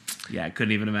 So, I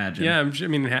couldn't even imagine. Yeah, I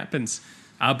mean, it happens.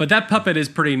 But that puppet is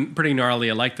pretty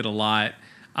gnarly. I liked it a lot.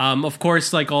 Of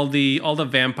course, like all the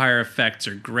vampire effects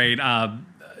are great.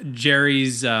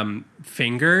 Jerry's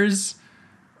fingers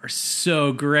are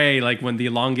so great, like when the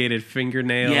elongated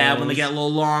fingernails. Yeah, when they get a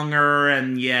little longer,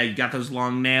 and you got those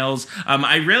long nails.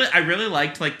 I really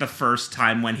liked like the first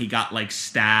time when he got like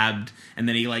stabbed, and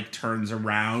then he like turns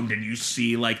around and you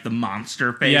see like the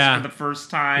monster face for the first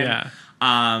time.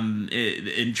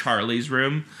 In Charlie's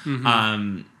room.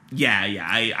 I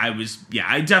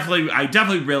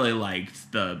definitely really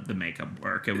liked the makeup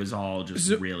work. It was all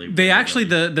just really. They actually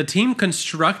the team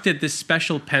constructed this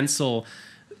special pencil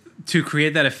to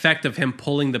create that effect of him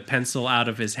pulling the pencil out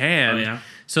of his hand,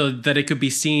 so that it could be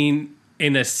seen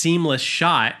in a seamless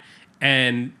shot,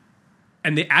 and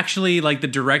they actually, like, the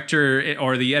director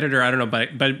or the editor, I don't know,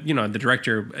 but you know, the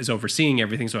director is overseeing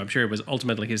everything, so I'm sure it was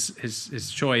ultimately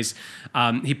his choice.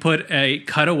 He put a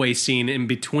cutaway scene in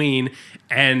between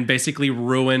and basically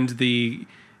ruined the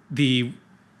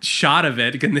shot of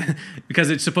it because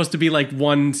it's supposed to be like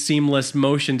one seamless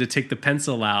motion to take the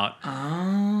pencil out.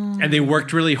 And they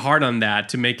worked really hard on that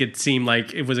to make it seem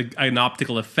like it was an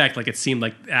optical effect, like it seemed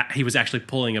like he was actually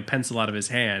pulling a pencil out of his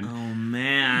hand. Oh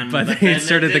man! But they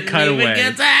inserted the cutaway. Even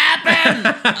get to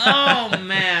happen. Oh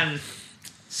man!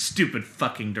 Stupid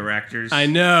fucking directors. I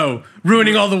know,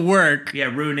 ruining all the work. Yeah,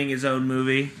 ruining his own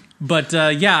movie. But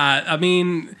I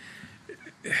mean,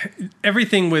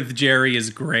 everything with Jerry is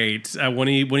great. When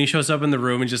he shows up in the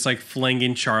room and just like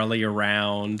flinging Charlie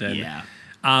around, and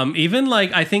even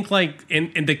like I think like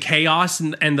in the chaos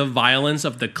and the violence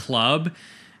of the club,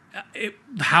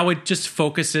 how it just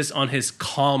focuses on his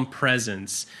calm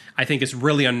presence, I think is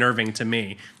really unnerving to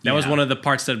me. That was one of the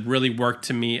parts that really worked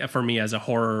for me as a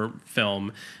horror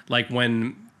film. Like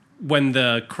when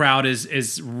the crowd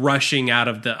is rushing out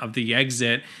of the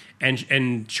exit.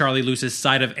 And Charlie loses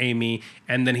sight of Amy,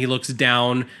 and then he looks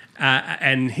down,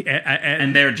 and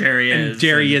there Jerry is. And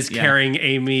Jerry is carrying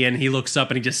Amy, and he looks up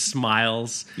and he just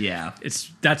smiles. Yeah,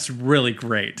 that's really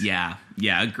great. Yeah,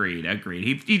 agreed.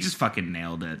 He just fucking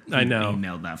nailed it. I know, he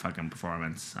nailed that fucking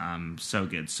performance. So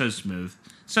good, so smooth,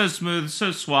 so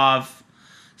suave,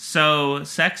 so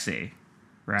sexy.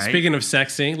 Right. Speaking of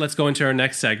sexy, let's go into our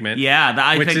next segment. Yeah,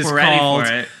 I think we're ready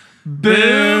for it.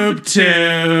 Boob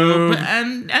tube.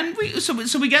 And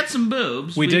we get some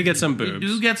boobs. We did get some boobs. We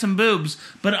do get some boobs.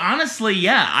 But honestly,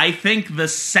 I think the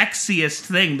sexiest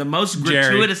thing, the most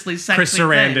gratuitously sexy Chris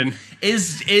Sarandon. thing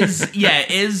is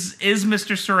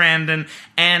Mr. Sarandon,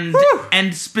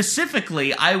 and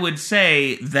specifically I would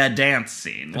say the dance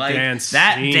scene. Dance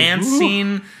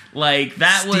scene, like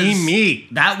that steamy.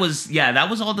 was that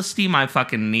was all the steam I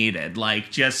fucking needed. Like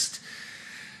just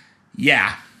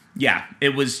Yeah,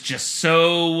 it was just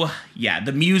so. Yeah,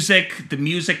 the music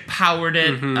powered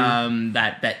it. Mm-hmm.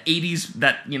 That 80s,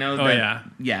 that you know.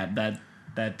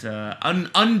 That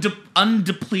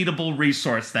undepletable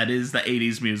resource that is the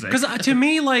 80s music. Because to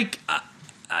me, like,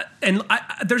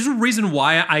 there's a reason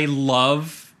why I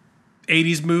love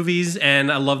 80s movies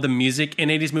and I love the music in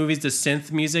 80s movies, the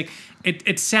synth music.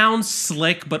 It sounds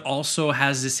slick, but also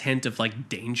has this hint of like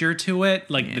danger to it,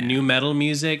 like the new metal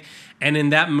music. And in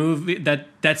that movie,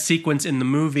 that sequence in the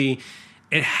movie,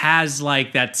 it has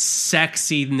like that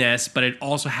sexiness, but it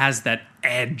also has that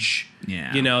edge,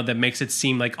 that makes it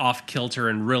seem like off kilter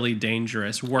and really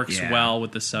dangerous. Works well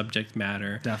with the subject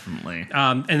matter, definitely.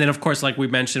 And then, of course, like we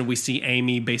mentioned, we see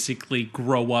Amy basically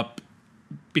grow up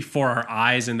before our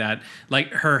eyes, and that like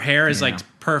her hair is like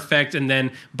perfect, and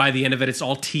then by the end of it, it's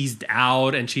all teased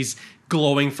out, and she's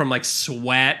glowing from like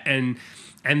sweat, and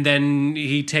then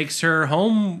he takes her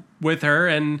home with her,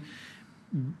 and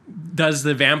does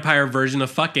the vampire version of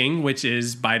fucking, which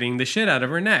is biting the shit out of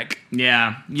her neck.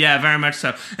 Yeah, very much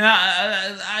so.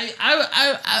 I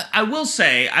will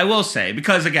say,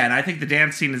 because again, I think the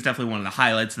dance scene is definitely one of the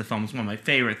highlights of the film. It's one of my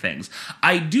favorite things.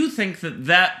 I do think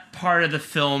that part of the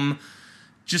film,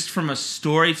 just from a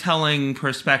storytelling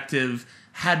perspective,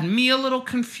 had me a little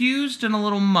confused and a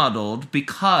little muddled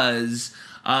because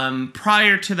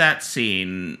prior to that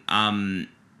scene,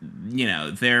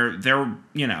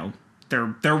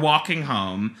 they're walking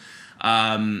home.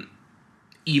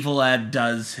 Evil Ed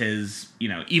does his,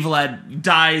 Evil Ed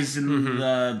dies in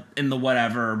the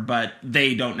whatever, but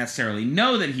they don't necessarily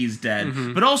know that he's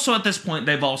dead. But also at this point,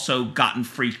 they've also gotten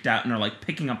freaked out and are like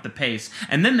picking up the pace.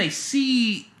 And then they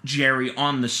see Jerry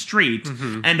on the street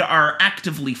and are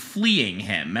actively fleeing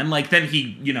him. And like then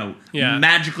he,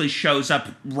 magically shows up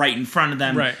right in front of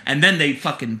them. Right. And then they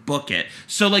fucking book it.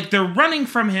 So like they're running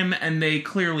from him and they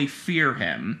clearly fear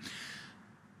him.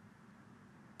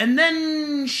 And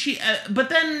then but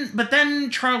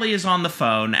then Charlie is on the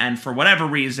phone and for whatever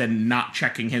reason not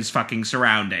checking his fucking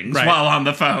surroundings while on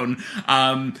the phone.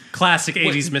 Classic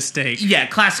 80s mistake. Yeah,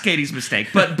 classic 80s mistake.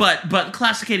 But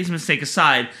classic 80s mistake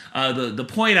aside, the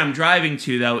point I'm driving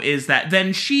to though is that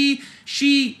then she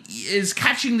is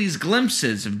catching these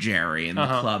glimpses of Jerry in the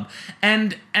club,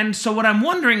 and so what I'm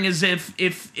wondering is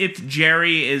if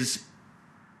Jerry is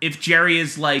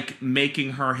like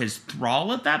making her his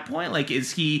thrall at that point, like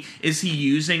is he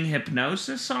using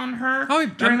hypnosis on her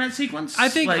during that sequence? I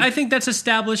think that's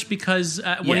established because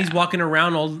when he's walking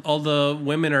around, all the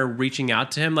women are reaching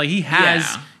out to him. Like he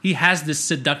has this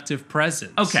seductive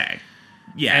presence. Okay.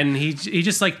 Yeah, and he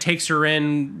just like takes her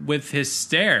in with his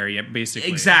stare. Yeah,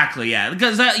 basically. Exactly. Yeah,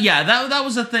 because that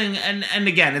was a thing. And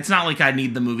again, it's not like I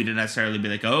need the movie to necessarily be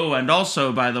like, oh, and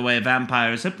also by the way,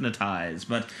 vampires hypnotize.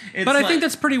 But I think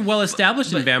that's pretty well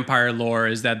established in vampire lore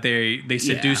is that they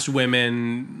seduce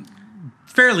women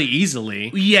fairly easily.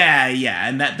 Yeah,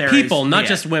 and that they're people, not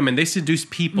just women. They seduce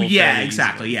people. Yeah,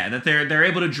 exactly. Easily. Yeah, that they're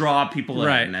able to draw people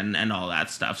in and all that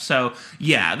stuff. So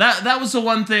yeah, that was the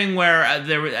one thing where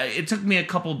it took me a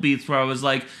couple beats where I was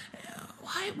like,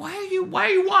 why are you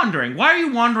wandering? Why are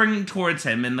you wandering towards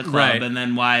him in the club? Right. And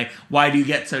then why do you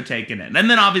get so taken in?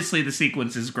 And then obviously the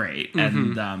sequence is great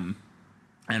and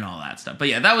all that stuff. But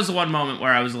yeah, that was the one moment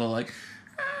where I was a little like,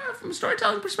 from a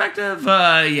storytelling perspective,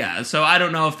 so I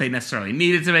don't know if they necessarily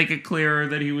needed to make it clearer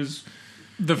that he was...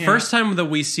 The first time that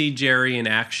we see Jerry in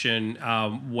action,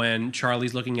 when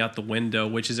Charlie's looking out the window,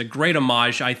 which is a great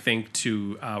homage, I think,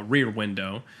 to Rear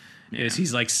Window, is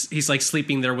he's like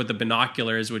sleeping there with the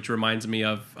binoculars, which reminds me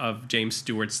of James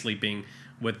Stewart sleeping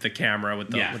with the camera with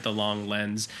the long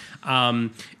lens,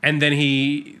 and then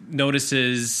he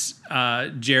notices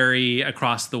Jerry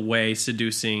across the way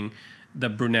seducing the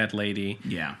brunette lady.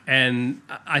 Yeah. And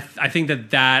I think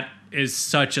that is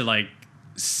such a like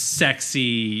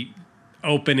sexy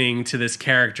opening to this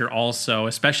character also,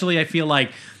 especially I feel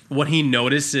like when he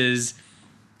notices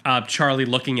Charlie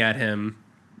looking at him.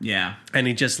 Yeah. And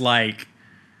he just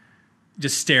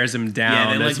stares him down.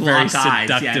 Yeah, they like very lock eyes.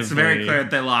 Yeah, it's very seductively. clear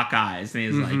that they lock eyes. And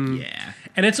he's like, yeah.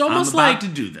 And it's almost I'm about like to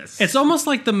do this. It's almost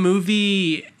like the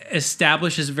movie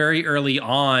establishes very early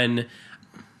on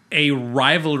a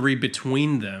rivalry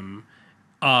between them,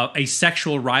 a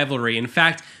sexual rivalry. In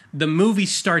fact, the movie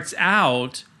starts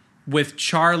out with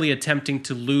Charlie attempting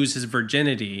to lose his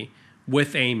virginity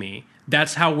with Amy.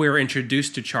 That's how we're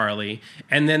introduced to Charlie.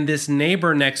 And then this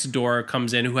neighbor next door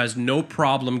comes in who has no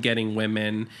problem getting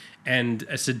women and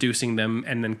seducing them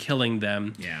and then killing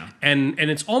them. Yeah. And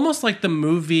it's almost like the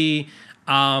movie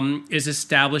is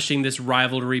establishing this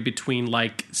rivalry between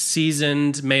like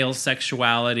seasoned male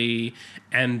sexuality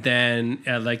and then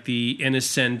like the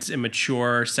innocent,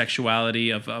 immature sexuality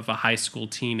of a high school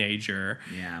teenager.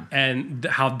 Yeah. And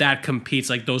how that competes,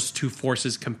 like those two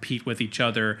forces compete with each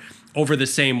other over the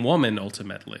same woman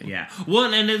ultimately. Yeah.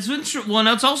 Well, and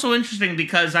it's also interesting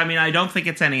because I don't think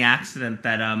it's any accident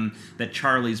that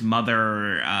Charlie's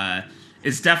mother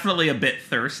is definitely a bit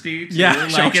thirsty too. Yeah,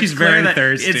 like, she's very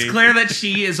thirsty. It's clear that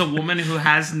she is a woman who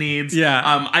has needs. Yeah.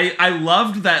 I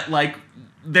loved that, like,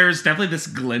 there's definitely this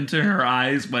glint in her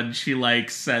eyes when she, like,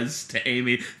 says to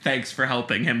Amy, thanks for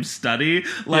helping him study.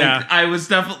 Like, yeah. I was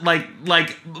definitely,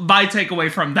 like, my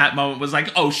takeaway from that moment was,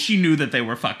 like, oh, she knew that they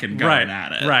were fucking going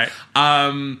at it. Right.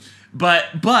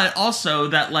 but also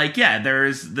that, like, yeah, there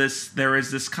is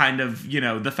this kind of, you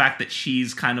know, the fact that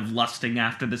she's kind of lusting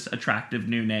after this attractive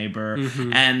new neighbor,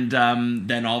 and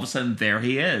then all of a sudden there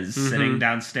he is sitting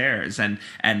downstairs and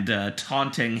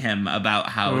taunting him about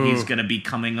how he's going to be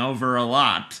coming over a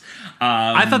lot.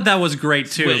 I thought that was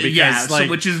great too, because so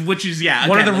which is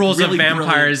one of the like, rules really of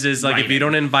vampires is like, writing. if you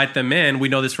don't invite them in, we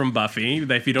know this from Buffy,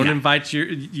 that if you don't invite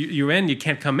you in, you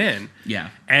can't come in. Yeah.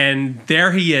 And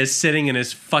there he is sitting in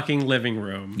his fucking living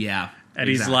room. Yeah. And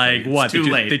exactly. he's like, It's what? too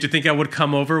late. Did you think I would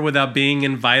come over without being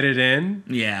invited in?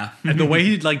 Yeah. And the way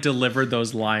he like delivered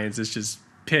those lines is just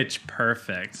pitch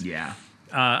perfect. Yeah.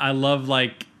 I love,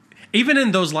 like, even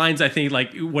in those lines, I think,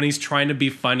 like, when he's trying to be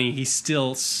funny, he's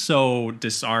still so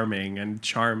disarming and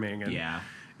charming. And Yeah.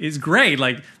 it's great.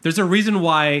 Like, there's a reason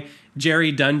why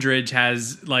Jerry Dundridge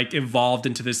has, like, evolved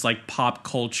into this, like, pop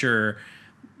culture,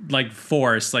 like,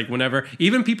 force. Like, whenever,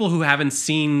 even people who haven't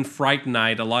seen Fright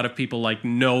Night, a lot of people, like,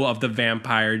 know of the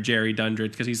vampire Jerry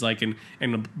Dundridge because he's, like, in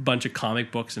a bunch of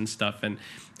comic books and stuff. And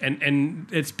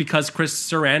it's because Chris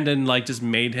Sarandon, like, just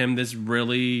made him this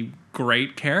really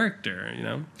great character, you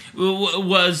know?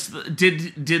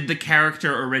 Did the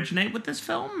character originate with this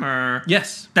film, or?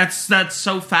 Yes. That's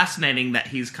so fascinating that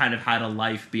he's kind of had a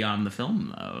life beyond the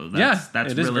film, though. That's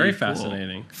it is really very cool.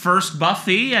 fascinating. First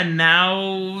Buffy, and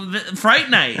now Fright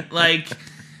Night. Like,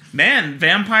 man,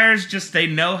 vampires they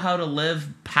know how to live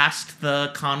past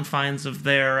the confines of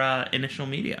their initial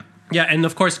media. Yeah, and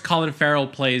of course Colin Farrell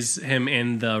plays him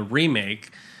in the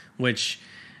remake, which,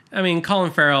 I mean,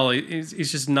 Colin Farrell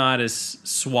he's just not as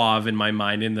suave in my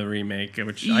mind in the remake,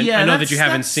 which I know that you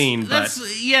haven't seen, but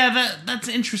that's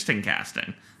interesting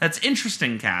casting. That's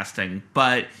interesting casting,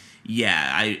 but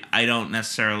yeah, I don't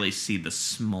necessarily see the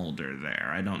smolder there.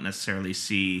 I don't necessarily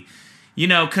see, you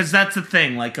know, because that's the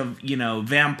thing, like, you know,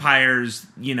 vampires,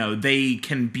 you know, they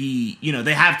can be, you know,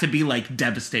 they have to be, like,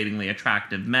 devastatingly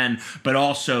attractive men, but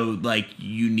also, like,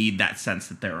 you need that sense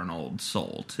that they're an old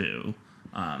soul too.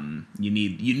 You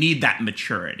need that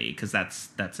maturity, because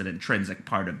that's an intrinsic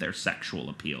part of their sexual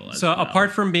appeal as so well.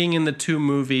 apart from being in the two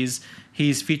movies,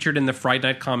 he's featured in the Fright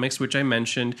Night comics, which I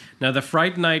mentioned. Now, the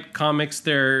Fright Night comics,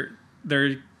 they're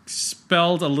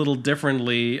spelled a little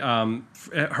differently.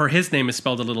 His name is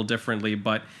spelled a little differently,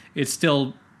 but it's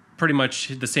still pretty much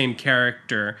the same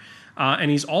character. And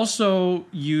he's also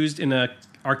used in a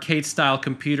arcade-style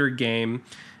computer game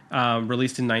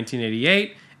released in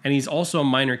 1988. And he's also a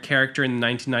minor character in the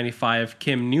 1995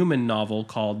 Kim Newman novel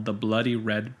called The Bloody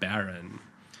Red Baron.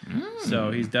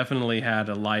 So he's definitely had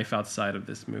a life outside of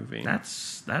this movie.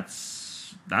 That's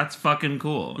fucking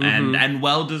cool, and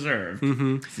well deserved.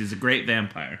 He's a great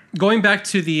vampire. Going back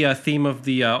to the theme of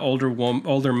the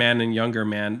older man and younger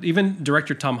man, even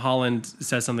director Tom Holland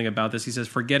says something about this. He says,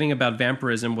 forgetting about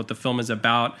vampirism, what the film is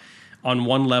about on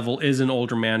one level is an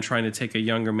older man trying to take a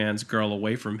younger man's girl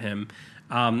away from him.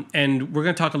 And we're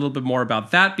going to talk a little bit more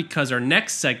about that because our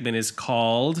next segment is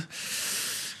called...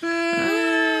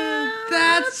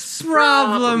 That's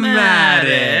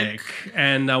problematic.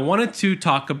 And I wanted to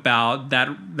talk about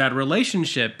that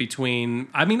relationship between...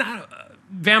 I mean,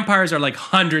 vampires are like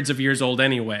hundreds of years old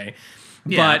anyway.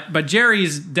 Yeah. But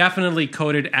Jerry's definitely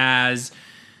coded as...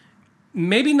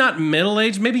 maybe not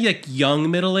middle-aged, maybe like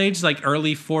young middle-aged, like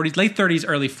early 40s, late 30s,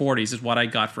 early 40s is what I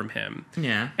got from him.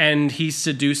 Yeah. And he's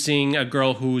seducing a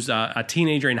girl who's a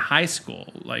teenager in high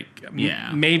school, like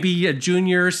maybe a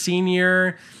junior,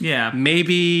 senior. Yeah.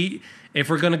 Maybe if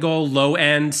we're going to go low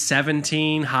end,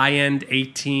 17, high end,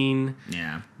 18.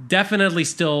 Yeah. Definitely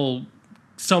still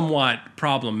somewhat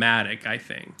problematic, I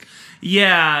think.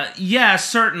 Yeah,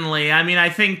 certainly. I mean, I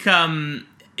think... the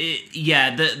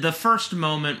first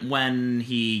moment when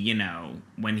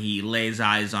he lays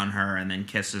eyes on her and then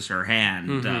kisses her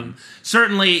hand,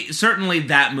 certainly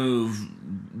that move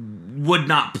would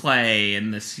not play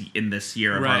in this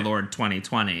year of our Lord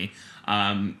 2020.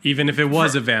 Even if it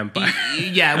was a vampire.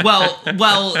 Yeah,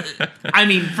 well, I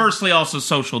mean, firstly, also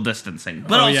social distancing,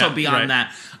 but beyond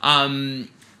that, I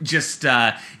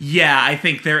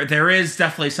think there is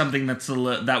definitely something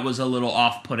that was a little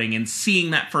off-putting in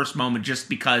seeing that first moment, just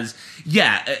because,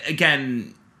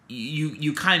 again,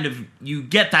 you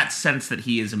get that sense that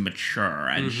he is immature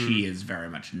and she is very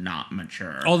much not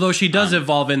mature. Although she does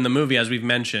evolve in the movie, as we've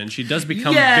mentioned, she does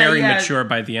become very mature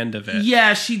by the end of it.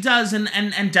 Yeah, she does, and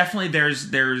definitely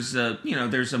there's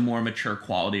a more mature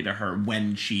quality to her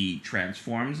when she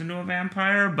transforms into a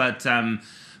vampire, But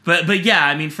yeah,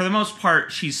 I mean, for the most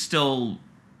part, she's still,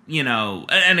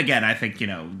 and again, I think,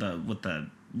 with the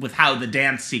with how the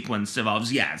dance sequence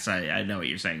evolves, yes, I know what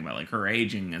you're saying about like her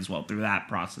aging as well through that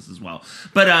process as well.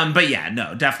 But yeah,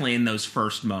 no, definitely in those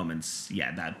first moments,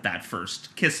 yeah, that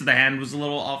first kiss of the hand was a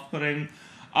little off-putting.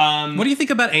 What do you think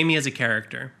about Amy as a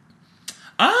character?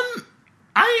 I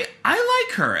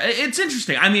like her. It's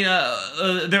interesting. I mean,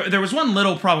 there was one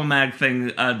little problematic thing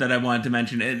that I wanted to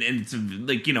mention, and it's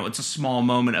like, you know, it's a small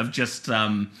moment of just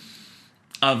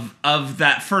of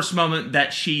that first moment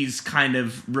that she's kind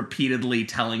of repeatedly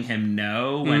telling him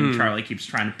no when Charlie keeps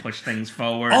trying to push things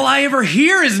forward. All I ever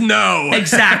hear is no.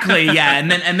 Exactly, yeah.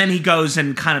 And then he goes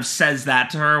and kind of says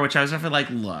that to her, which I was definitely like,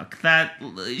 look, that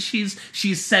she's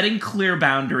setting clear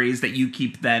boundaries that you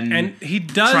keep then And he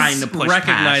does trying to push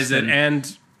recognize past it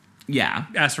and yeah,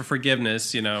 ask for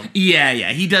forgiveness, you know.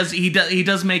 Yeah, he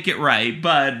does make it right,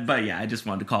 but yeah, I just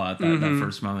wanted to call out that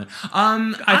first moment.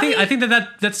 I think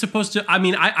that's supposed to. I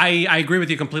mean, I agree with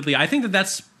you completely. I think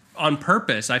that's on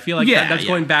purpose. I feel like that's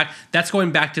going back. That's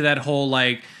going back to that whole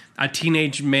like a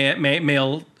teenage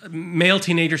male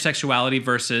teenager sexuality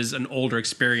versus an older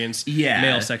experienced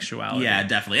male sexuality. Yeah,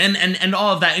 definitely. And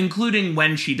all of that, including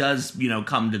when she does, you know,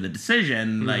 come to the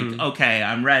decision, like, okay,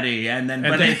 I'm ready.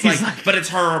 But it's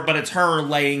her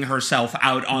laying herself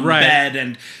out on the bed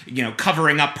and, you know,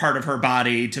 covering up part of her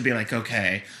body to be like,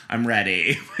 okay, I'm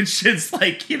ready. Which is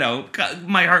like, you know,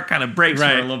 my heart kind of breaks for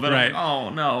a little bit. Right. Like,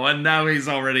 oh no, and now he's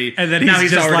already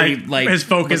he's just already like his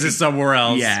focus is somewhere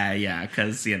else. Yeah,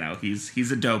 because, you know,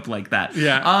 he's a dope like that.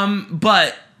 Yeah.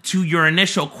 But to your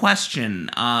initial question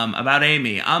about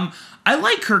Amy, I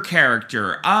like her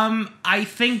character. I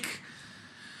think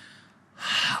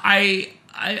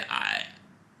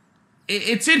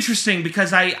it's interesting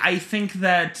because I think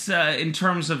that in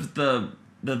terms of the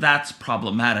that's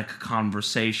problematic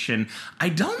conversation, I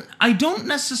don't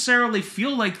necessarily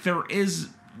feel like there is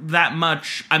that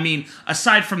much. I mean,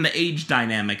 aside from the age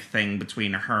dynamic thing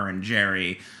between her and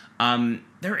Jerry,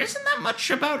 there isn't that much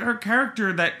about her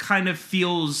character that kind of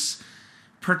feels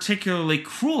particularly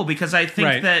cruel, because I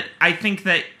think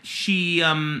that she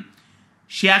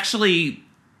actually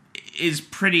is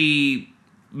pretty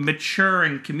mature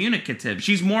and communicative.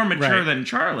 She's more mature than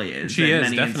Charlie is in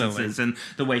many instances, and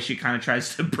the way she kind of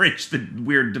tries to bridge the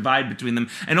weird divide between them.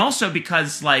 And also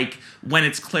because, like, when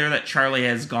it's clear that Charlie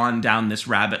has gone down this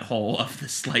rabbit hole of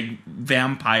this, like,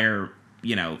 vampire,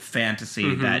 you know,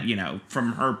 fantasy that, you know,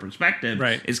 from her perspective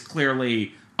is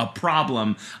clearly a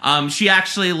problem, she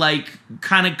actually, like,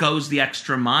 kind of goes the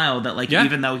extra mile that, like,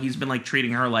 even though he's been, like,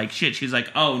 treating her like shit, she's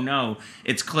like, oh no,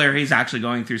 it's clear he's actually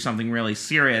going through something really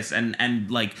serious,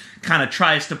 and like, kind of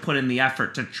tries to put in the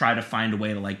effort to try to find a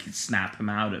way to, like, snap him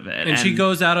out of it. And she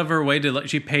goes out of her way to, like,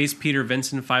 she pays Peter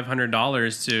Vincent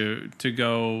 $500 to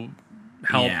go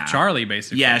help Charlie,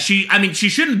 basically. Yeah, she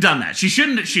shouldn't have done that. She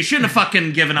shouldn't have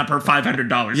fucking given up her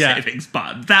 $500 savings,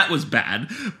 but that was bad.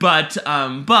 But her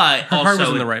heart was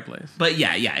in the right place. But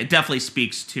yeah, it definitely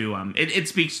speaks to it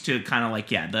speaks to kind of like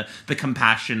the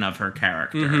compassion of her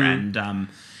character,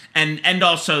 and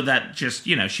also that, just,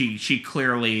 you know, she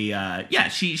clearly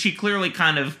she clearly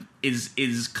kind of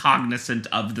is cognizant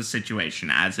of the situation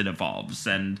as it evolves,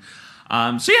 and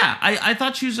so yeah, I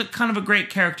thought she was kind of a great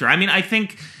character. I mean, I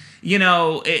think, you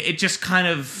know, it just kind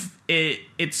of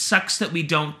it sucks that we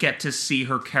don't get to see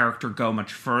her character go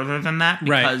much further than that,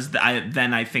 because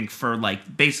I think for,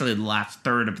 like, basically the last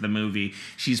third of the movie,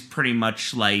 she's pretty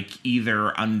much, like,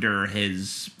 either under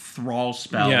his thrall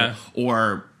spell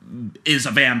or is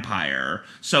a vampire.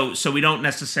 So we don't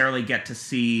necessarily get to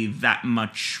see that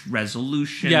much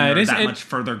resolution much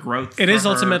further growth. It is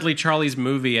ultimately Charlie's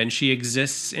movie, and she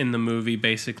exists in the movie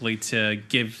basically to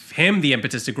give him the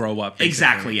impetus to grow up. Basically.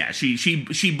 Exactly, yeah.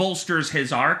 She bolsters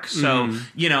his arc. So,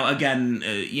 you know, again,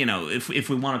 you know, if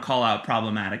we want to call out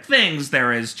problematic things,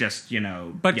 there is just, you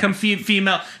know,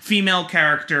 female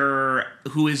character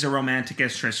who is a romantic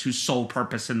interest whose sole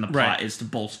purpose in the plot is to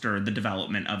bolster the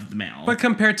development of the male. But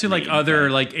compared to, like, other,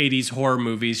 like, 80s horror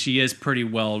movies, she is pretty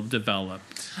well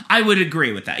developed. I would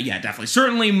agree with that. Yeah, definitely.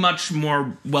 Certainly much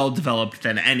more well developed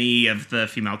than any of the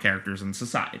female characters in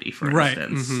Society, for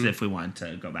instance, if we want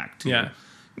to go back to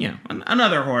you know,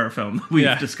 another horror film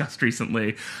we've discussed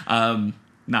recently.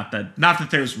 Not that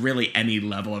there's really any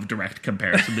level of direct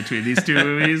comparison between these two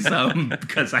movies,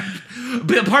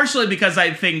 partially because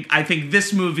I think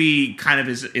this movie kind of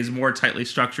is more tightly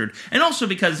structured, and also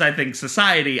because I think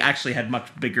Society actually had much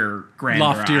bigger, grander,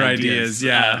 loftier ideas,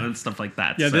 and stuff like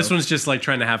that. Yeah, so this one's just like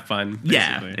trying to have fun. Basically.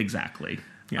 Yeah, exactly.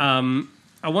 Yeah.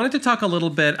 I wanted to talk a little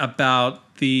bit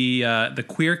about the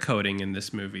queer coding in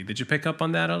this movie. Did you pick up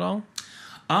on that at all?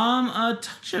 A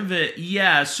touch of it,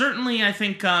 yeah. Certainly, I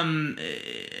think a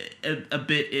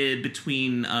bit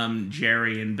between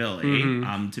Jerry and Billy,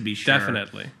 to be sure.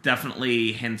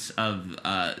 Definitely hints of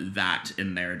that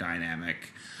in their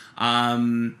dynamic.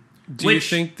 Do you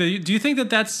think that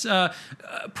that's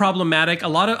problematic? A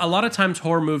lot of times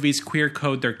horror movies queer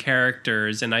code their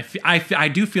characters, and I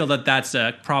do feel that that's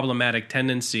a problematic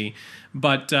tendency.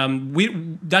 But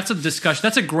that's a discussion.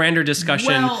 That's a grander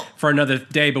discussion for another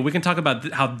day. But we can talk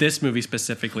about how this movie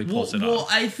specifically pulls it off. Well,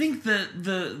 I think that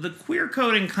the queer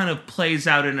coding kind of plays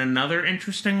out in another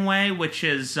interesting way, which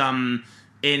is in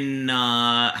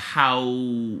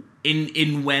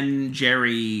when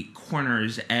Jerry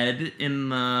corners Ed in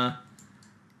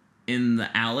the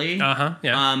alley.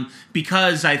 Yeah.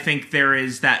 Because I think there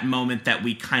is that moment that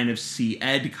we kind of see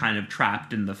Ed kind of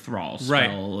trapped in the thrall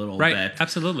spell a little bit.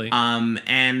 Absolutely.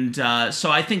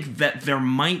 So I think that there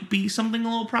might be something a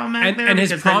little problematic there. And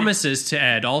his promises to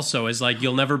Ed also is like,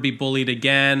 you'll never be bullied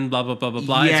again, blah, blah, blah, blah,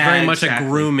 blah. Yeah, it's very much a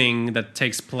grooming that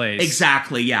takes place.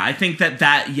 Exactly, yeah. I think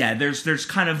there's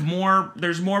kind of more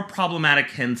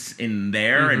problematic hints in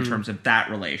there in terms of that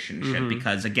relationship,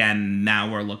 because again,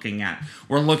 now we're looking at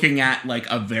like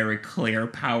a very clear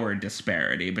power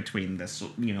disparity between this,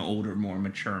 older, more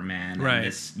mature man and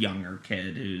this younger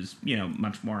kid who's,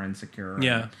 much more insecure.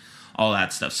 Yeah. And all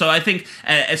that stuff. So I think,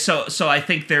 so I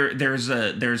think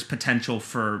there's potential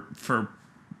for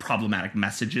problematic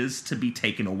messages to be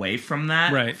taken away from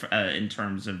that, in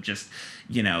terms of just,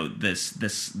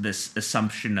 this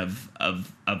assumption of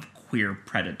queer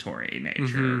predatory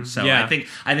nature. So I think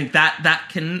that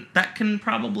can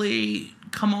probably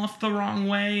come off the wrong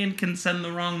way and can send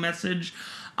the wrong message.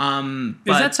 Is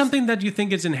that something that you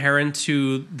think is inherent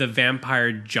to the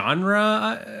vampire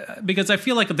genre? Because I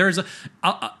feel like there's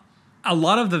a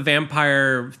lot of the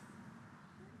vampire,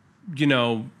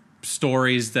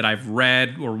 stories that I've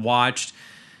read or watched.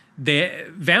 The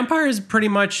vampires pretty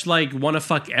much like want to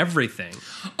fuck everything.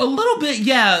 A little bit,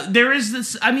 yeah. There is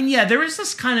this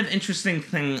kind of interesting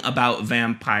thing about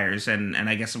vampires, and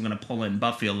I guess I'm going to pull in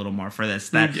Buffy a little more for this.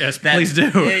 Please do.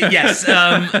 Yes,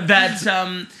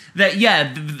 that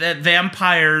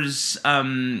vampires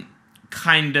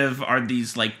kind of are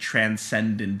these like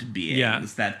transcendent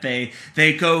beings that they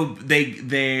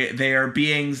are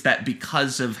beings that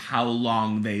because of how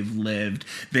long they've lived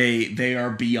they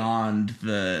are beyond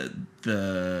the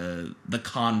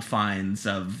confines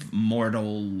of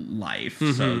mortal life.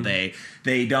 So they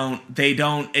don't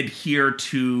adhere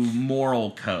to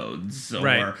moral codes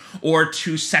or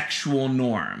to sexual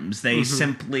norms. They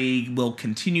simply will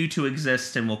continue to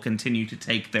exist and will continue to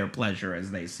take their pleasure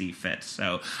as they see fit.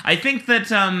 So I think that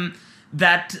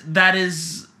that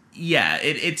is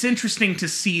it's interesting to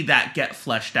see that get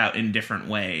fleshed out in different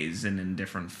ways and in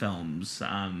different films.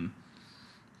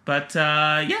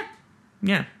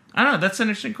 I don't know. That's an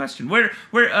interesting question. What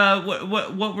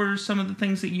were some of the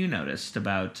things that you noticed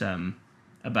about some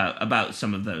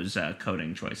of those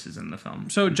coding choices in the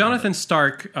film? So Jonathan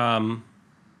Stark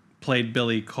played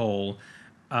Billy Cole,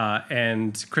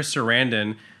 and Chris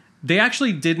Sarandon. They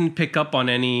actually didn't pick up on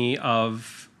any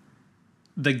of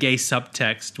the gay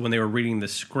subtext when they were reading the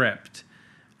script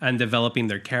and developing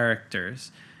their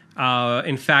characters.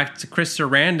 In fact, Chris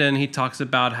Sarandon, he talks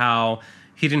about how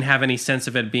he didn't have any sense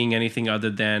of it being anything other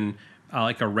than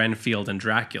like a Renfield and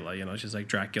Dracula. It's just like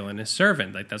Dracula and his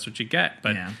servant. Like that's what you get.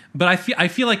 But I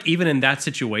feel like even in that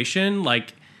situation, Bram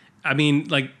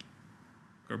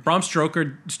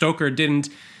Stoker didn't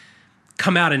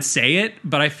come out and say it,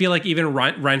 but I feel like even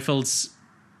Renfield's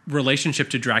relationship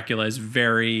to Dracula is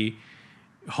very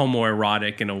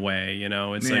homoerotic in a way.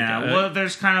 It's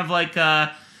there's kind of like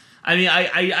I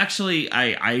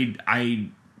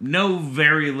know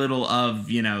very little of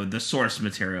the source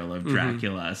material of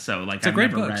Dracula, so like I've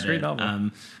never read it.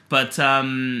 But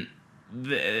I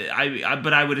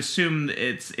would assume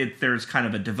there's kind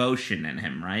of a devotion in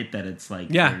him, right? That it's like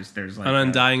there's like an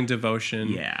undying devotion.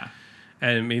 Yeah,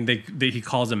 and I mean he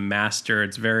calls him master.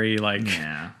 It's very like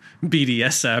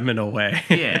BDSM in a way.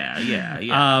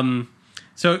 Yeah.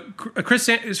 So Chris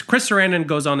Sarandon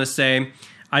goes on to say,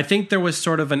 I think there was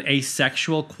sort of an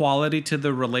asexual quality to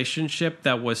the relationship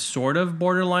that was sort of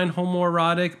borderline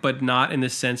homoerotic, but not in the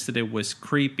sense that it was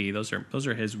creepy. Those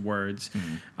are his words.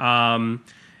 Now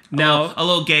a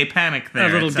little gay panic there.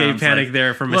 A little gay panic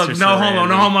there from Mr. Look, no homo,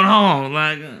 no homo, no homo.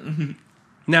 Like,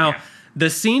 now, the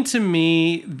scene to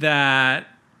me that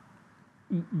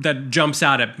jumps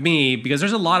out at me, because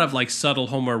there's a lot of like subtle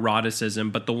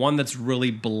homoeroticism, but the one that's really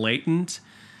blatant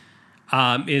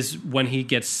is when he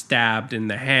gets stabbed in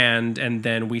the hand, and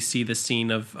then we see the scene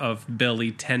of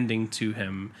Billy tending to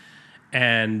him.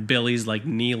 and Billy's like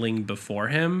kneeling before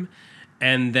him,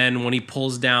 and then when he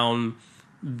pulls down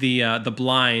the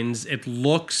blinds, it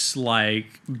looks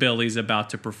like Billy's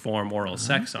about to perform oral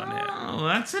sex on him. Oh,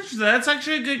 that's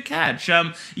actually a good catch.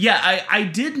 I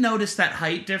did notice that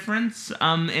height difference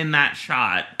in that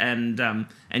shot, and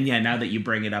yeah, now that you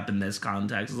bring it up in this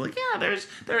context, it's like, yeah,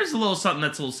 there's a little something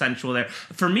that's a little sensual there.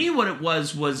 For me, what it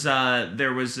was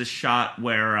there was a shot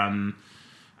where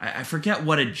I forget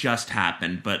what had just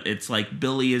happened, but it's like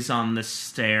Billy is on the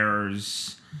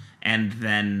stairs, and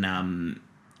then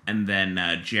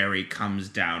Jerry comes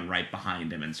down right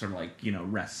behind him and sort of like,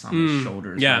 rests on his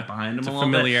shoulders right behind him it's a a little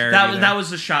bit. familiarity That was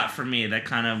the shot for me that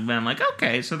kind of been like,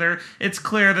 okay, so it's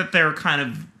clear that they're kind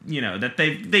of, that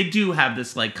they do have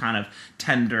this like kind of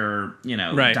tender,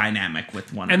 dynamic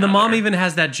with one another. And the mom even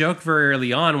has that joke very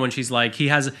early on when she's like, she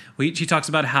talks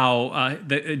about how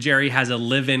Jerry has a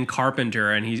live-in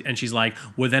carpenter, and she's like,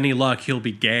 with any luck, he'll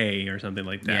be gay or something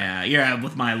like that. Yeah,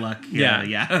 with my luck.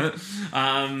 Yeah.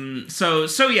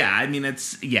 So yeah, I mean,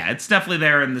 it's definitely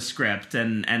there in the script,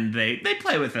 and they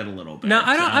play with it a little bit. Now,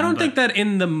 I don't think that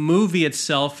in the movie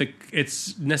itself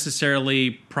it's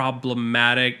necessarily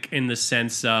problematic in the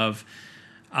sense of,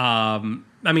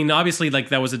 I mean, obviously, like,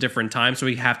 that was a different time, so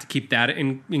we have to keep that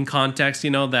in context,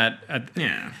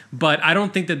 But I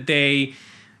don't think that they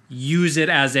use it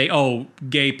as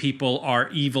gay people are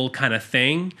evil kind of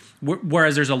thing.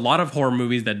 Whereas there's a lot of horror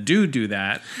movies that do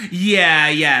that.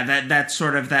 Yeah, that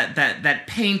sort of that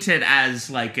painted as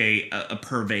like a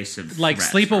pervasive, like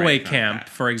threat, Sleepaway right? Camp,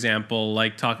 for example,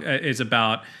 like is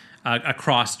about a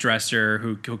cross-dresser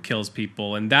who kills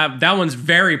people, and that one's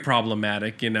very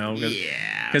problematic,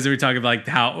 because we talk about like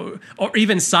how, or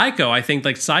even Psycho. I think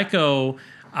like Psycho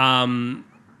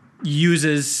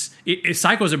uses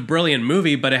Psycho's a brilliant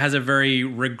movie, but it has a very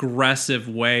regressive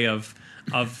way of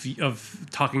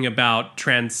talking about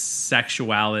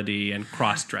transsexuality and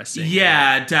cross-dressing.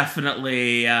 Yeah,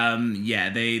 definitely.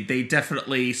 They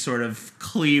definitely sort of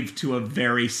cleave to a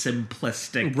very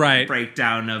simplistic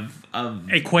breakdown of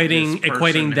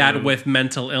equating that with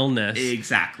mental illness.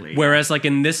 Exactly. Whereas like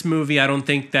in this movie, I don't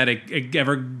think that it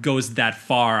ever goes that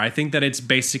far. I think that it's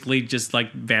basically just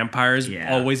like vampires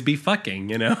always be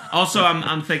fucking, Also,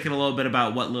 I'm thinking a little bit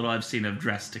about what little I've seen of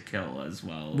Dress to Kill as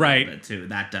well. Right. A little bit too.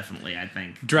 That definitely, I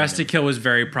think. Dress to Kill was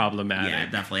very problematic. Yeah,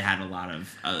 it definitely had a lot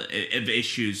of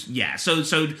issues. Yeah. So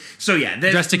yeah.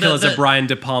 Dress to Kill is a Brian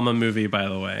De Palma movie, by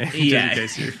the way. Yeah.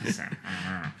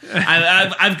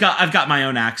 I've got my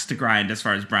own axe to grind as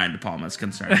far as Brian De Palma is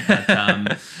concerned.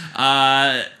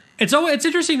 But, it's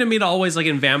interesting to me to always, like,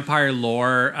 in vampire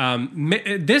lore,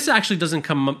 this actually doesn't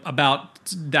come about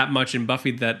that much in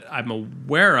Buffy that I'm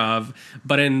aware of,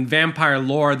 but in vampire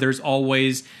lore, there's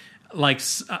always like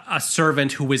a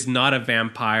servant who is not a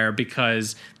vampire,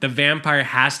 because the vampire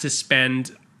has to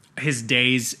spend his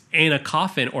days in a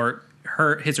coffin, or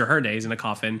his or her days in a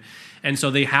coffin, and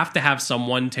so they have to have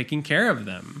someone taking care of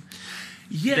them.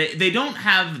 Yeah, they don't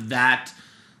have that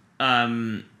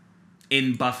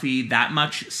in Buffy that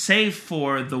much, save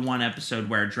for the one episode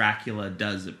where Dracula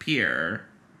does appear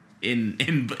in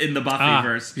the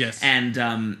Buffyverse. Yes.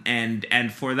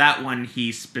 And for that one,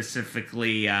 he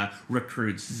specifically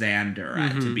recruits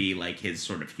Xander to be like his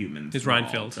sort of human, his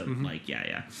Reinfeld. Like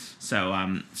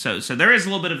so there is a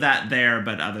little bit of that there,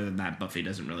 but other than that, Buffy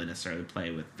doesn't really necessarily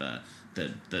play with the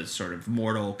sort of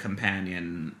mortal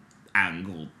companion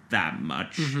angle that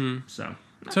much. So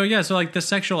like the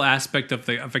sexual aspect of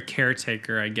a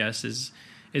caretaker, I guess, is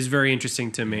very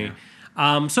interesting to me.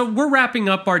 So we're wrapping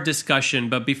up our discussion,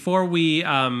 but before we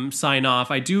sign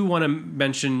off, I do want to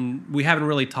mention we haven't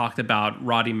really talked about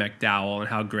Roddy McDowall and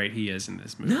how great he is in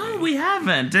this movie. No, we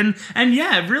haven't, and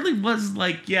yeah, it really was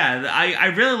like,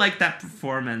 I really like that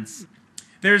performance.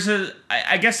 There's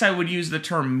I guess I would use the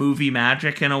term movie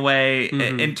magic in a way,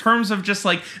 in terms of just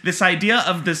like this idea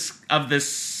of this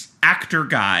actor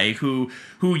guy who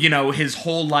his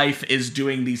whole life is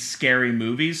doing these scary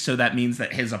movies, so that means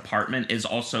that his apartment is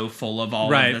also full of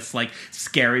all of this like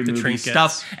scary movie trinkets.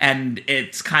 stuff, and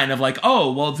it's kind of like,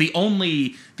 oh well, the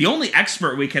only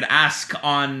expert we could ask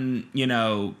on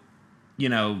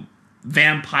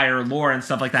vampire lore and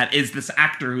stuff like that is this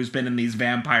actor who's been in these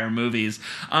vampire movies.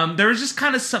 There was just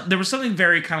kind of there was something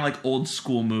very kind of like old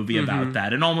school movie about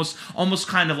that, and almost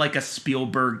kind of like a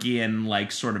Spielbergian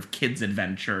like sort of kids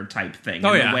adventure type thing.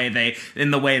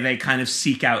 In the way they kind of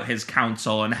seek out his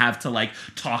counsel and have to like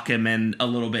talk him in a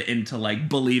little bit into like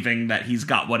believing that he's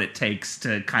got what it takes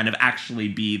to kind of actually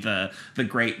be the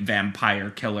great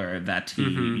vampire killer that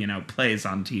he plays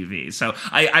on TV. So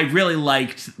I really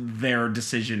liked their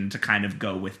decision to kind kind of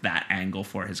go with that angle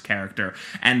for his character.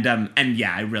 And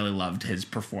yeah, I really loved his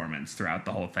performance throughout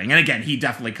the whole thing. And again, he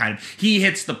definitely he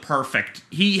hits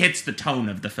the tone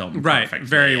of the film right, perfectly.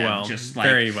 very And well, just like,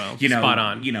 very well, you know, spot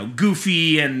on. You know,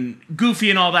 goofy and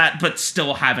all that, but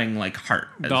still having like heart.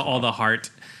 All the heart.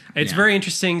 It's Yeah. very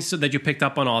interesting so that you picked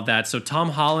up on all that. So Tom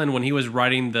Holland, when he was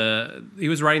writing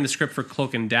the script for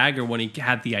Cloak and Dagger, when he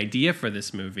had the idea for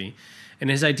this movie, and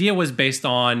his idea was based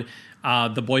on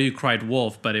The Boy Who Cried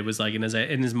Wolf, but it was like in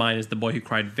his mind is The Boy Who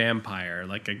Cried Vampire,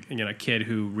 like a kid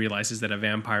who realizes that a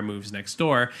vampire moves next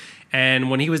door. And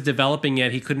when he was developing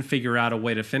it, he couldn't figure out a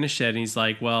way to finish it. And he's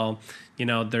like, well, you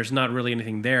know, there's not really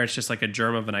anything there. It's just like a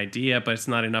germ of an idea, but it's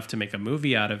not enough to make a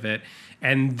movie out of it.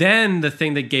 And then the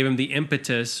thing that gave him the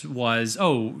impetus was,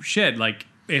 oh shit, like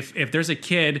if there's a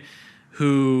kid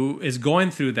who is going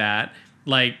through that,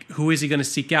 like who is he going to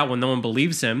seek out when no one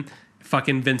believes him?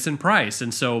 Fucking Vincent Price.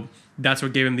 And so that's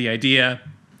what gave him the idea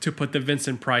to put the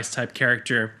Vincent Price type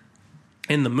character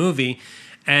in the movie.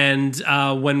 And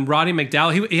when Roddy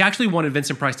McDowall, he actually wanted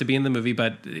Vincent Price to be in the movie,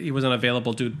 but he was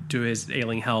unavailable due to his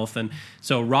ailing health. And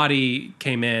so Roddy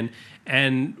came in,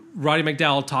 and Roddy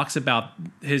McDowall talks about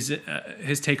his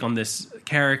take on this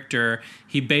character.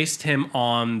 He based him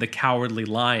on the Cowardly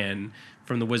Lion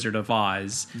from The Wizard of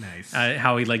Oz. Nice.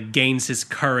 How he like gains his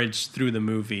courage through the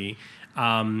movie.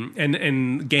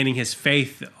 And gaining his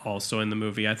faith also in the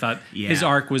movie. I thought his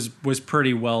arc was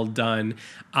pretty well done.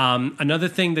 Another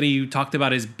thing that he talked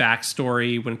about his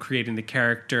backstory when creating the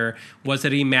character was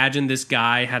that he imagined this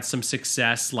guy had some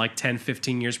success like 10,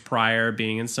 15 years prior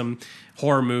being in some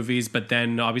horror movies, but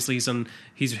then obviously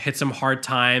he's hit some hard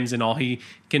times and all he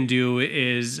can do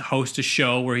is host a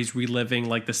show where he's reliving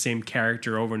like the same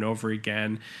character over and over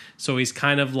again. So he's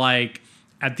kind of like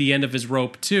at the end of his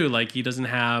rope too, like he doesn't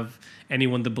have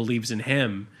anyone that believes in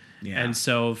him. Yeah. And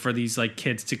so for these like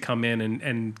kids to come in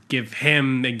and give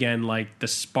him again like the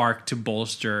spark to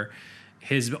bolster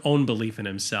his own belief in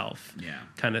himself,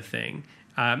 kind of thing.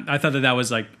 I thought that was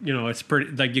like, you know, it's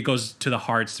pretty like it goes to the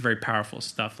heart. It's very powerful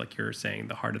stuff, like you were saying,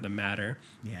 the heart of the matter.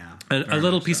 Yeah. A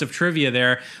little piece of trivia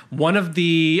there. One of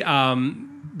the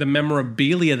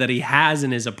memorabilia that he has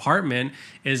in his apartment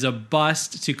is a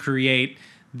bust to create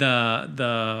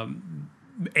the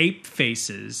ape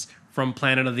faces from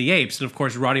Planet of the Apes. And of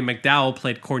course, Roddy McDowall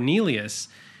played Cornelius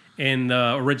in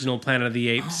the original Planet of the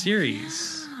Apes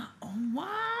series. Oh wow.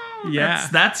 Yeah.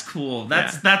 That's cool.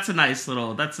 That's a nice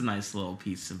little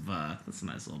piece of I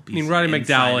mean, Roddy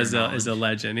McDowall is a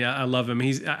legend. Yeah, I love him.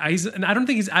 He's and I don't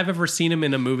think I've ever seen him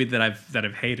in a movie that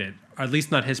I've hated, or at least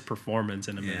not his performance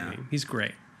in a movie. He's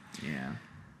great. Yeah.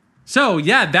 So,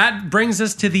 that brings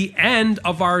us to the end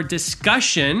of our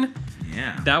discussion.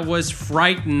 Yeah. That was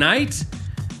Fright Night.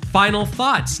 Final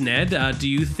thoughts, Ned. Do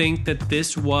you think that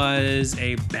this was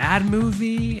a bad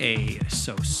movie, a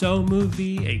so-so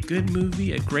movie, a good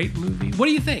movie, a great movie? What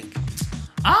do you think?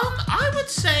 I would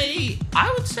say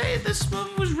this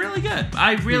movie was really good.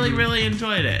 I really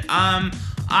enjoyed it.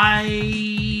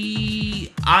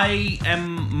 I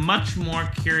am much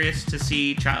more curious to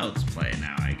see Child's Play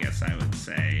now, I guess I would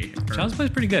say. Child's Play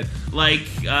is pretty good. Like,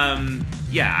 I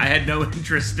had no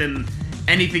interest in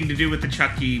anything to do with the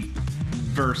Chucky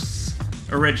verse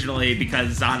originally,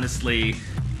 because honestly,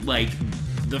 like,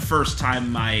 the first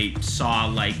time I saw,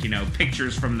 like, you know,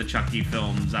 pictures from the Chucky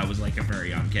films, I was like a very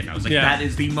young kid. I was like, that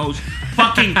is the most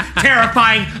fucking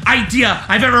terrifying idea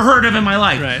I've ever heard of in my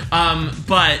life. Right.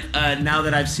 But now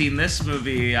that I've seen this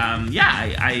movie,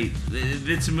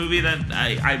 it's a movie that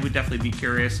I would definitely be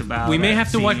curious about. We may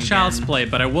have to watch again. Child's Play,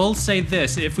 but I will say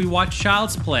this. If we watch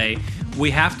Child's Play, we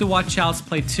have to watch Child's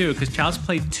Play 2, because Child's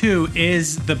Play 2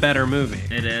 is the better movie.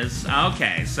 It is?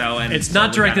 Okay. It's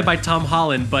not directed by Tom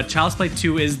Holland, but Child's Play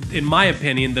 2 is, in my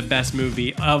opinion, the best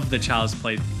movie of the Child's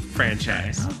Play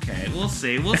franchise. Okay, we'll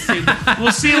see. We'll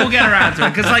get around to it,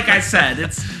 because like I said,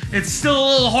 it's still a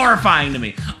little horrifying to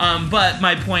me. But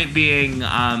my point being,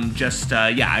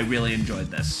 I really enjoyed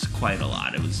this quite a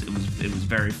lot. It was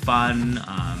very fun.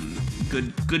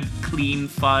 Good, clean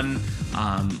fun.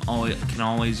 Can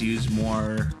always use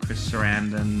more Chris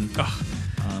Sarandon.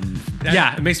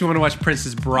 It makes me want to watch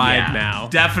Princess Bride now.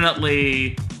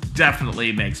 Definitely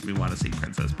makes me want to see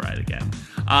Princess Bride again.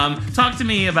 Talk to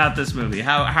me about this movie.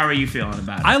 How are you feeling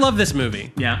about it? I love this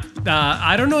movie. Yeah.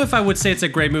 I don't know if I would say it's a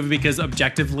great movie, because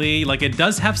objectively, like, it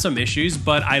does have some issues,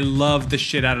 but I love the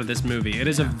shit out of this movie. It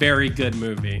is a very good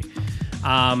movie.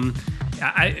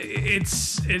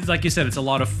 It's like you said, it's a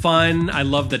lot of fun. I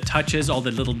love the touches, all the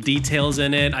little details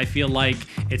in it. I feel like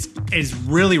it's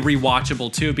really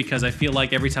rewatchable too, because I feel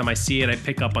like every time I see it, I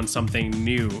pick up on something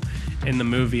new in the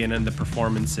movie and in the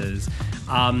performances.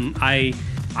 I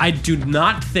I do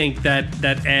not think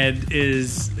that Ed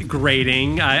is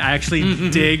grating. I actually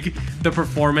dig the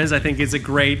performance. I think it's a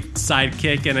great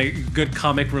sidekick and a good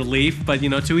comic relief. But,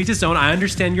 to each his own. I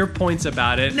understand your points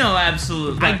about it. No,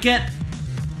 absolutely. I get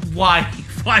why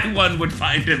one would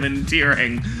find him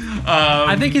endearing.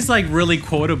 I think he's like really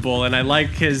quotable, and I like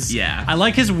his. Yeah. I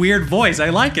like his weird voice. I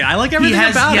like it. I like everything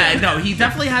about it. Yeah, no, he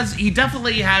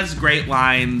definitely has great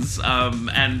lines,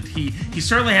 and he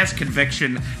certainly has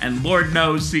conviction. And Lord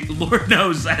knows,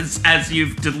 as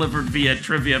you've delivered via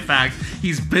trivia fact,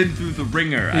 he's been through the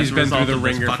ringer. He's as a been result through the of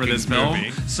ringer for this film.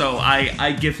 movie. So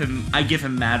I give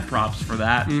him mad props for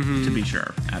that. To be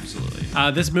sure, absolutely.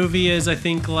 This movie is, I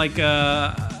think, like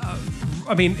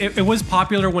I mean, it was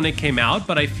popular when it came out,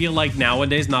 but I feel like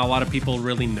nowadays not a lot of people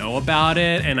really know about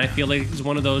it, and I feel like it's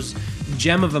one of those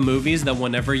gem of a movies that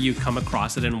whenever you come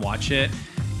across it and watch it,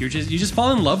 you just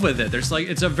fall in love with it.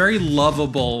 It's a very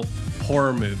lovable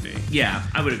horror movie. Yeah,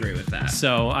 I would agree with that.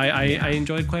 So I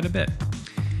enjoyed quite a bit.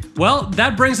 Well,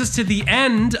 that brings us to the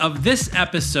end of this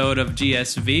episode of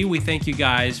GSV. We thank you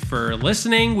guys for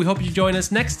listening. We hope you join us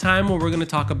next time when we're going to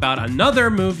talk about another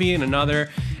movie and another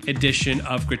edition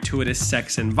of Gratuitous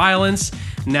Sex and Violence.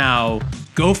 Now,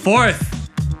 go forth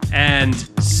and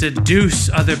seduce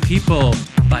other people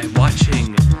by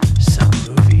watching some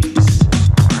movies.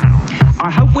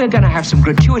 I hope we're going to have some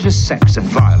gratuitous sex and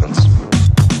violence.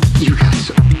 You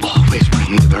guys always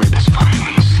bring me the very best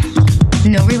violence.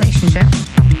 No relationship.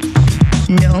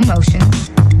 No emotions.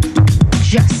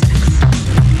 Just sex.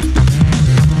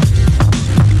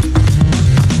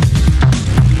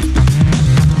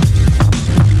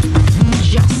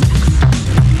 Just sex.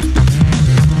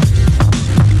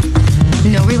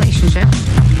 No relationship.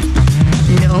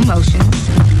 No emotions.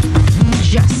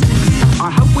 Just sex. I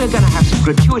hope we're going to have some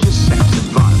gratuitous sex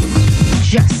and violence.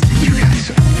 Just sex. You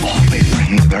guys always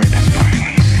bring me the very best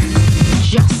violence.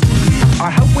 Just sex. I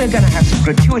hope we're going to have some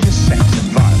gratuitous sex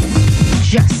and violence.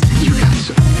 Just sex. You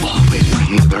guys always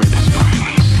bring me the very best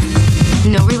violence.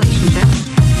 No relationship.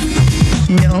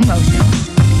 No emotions.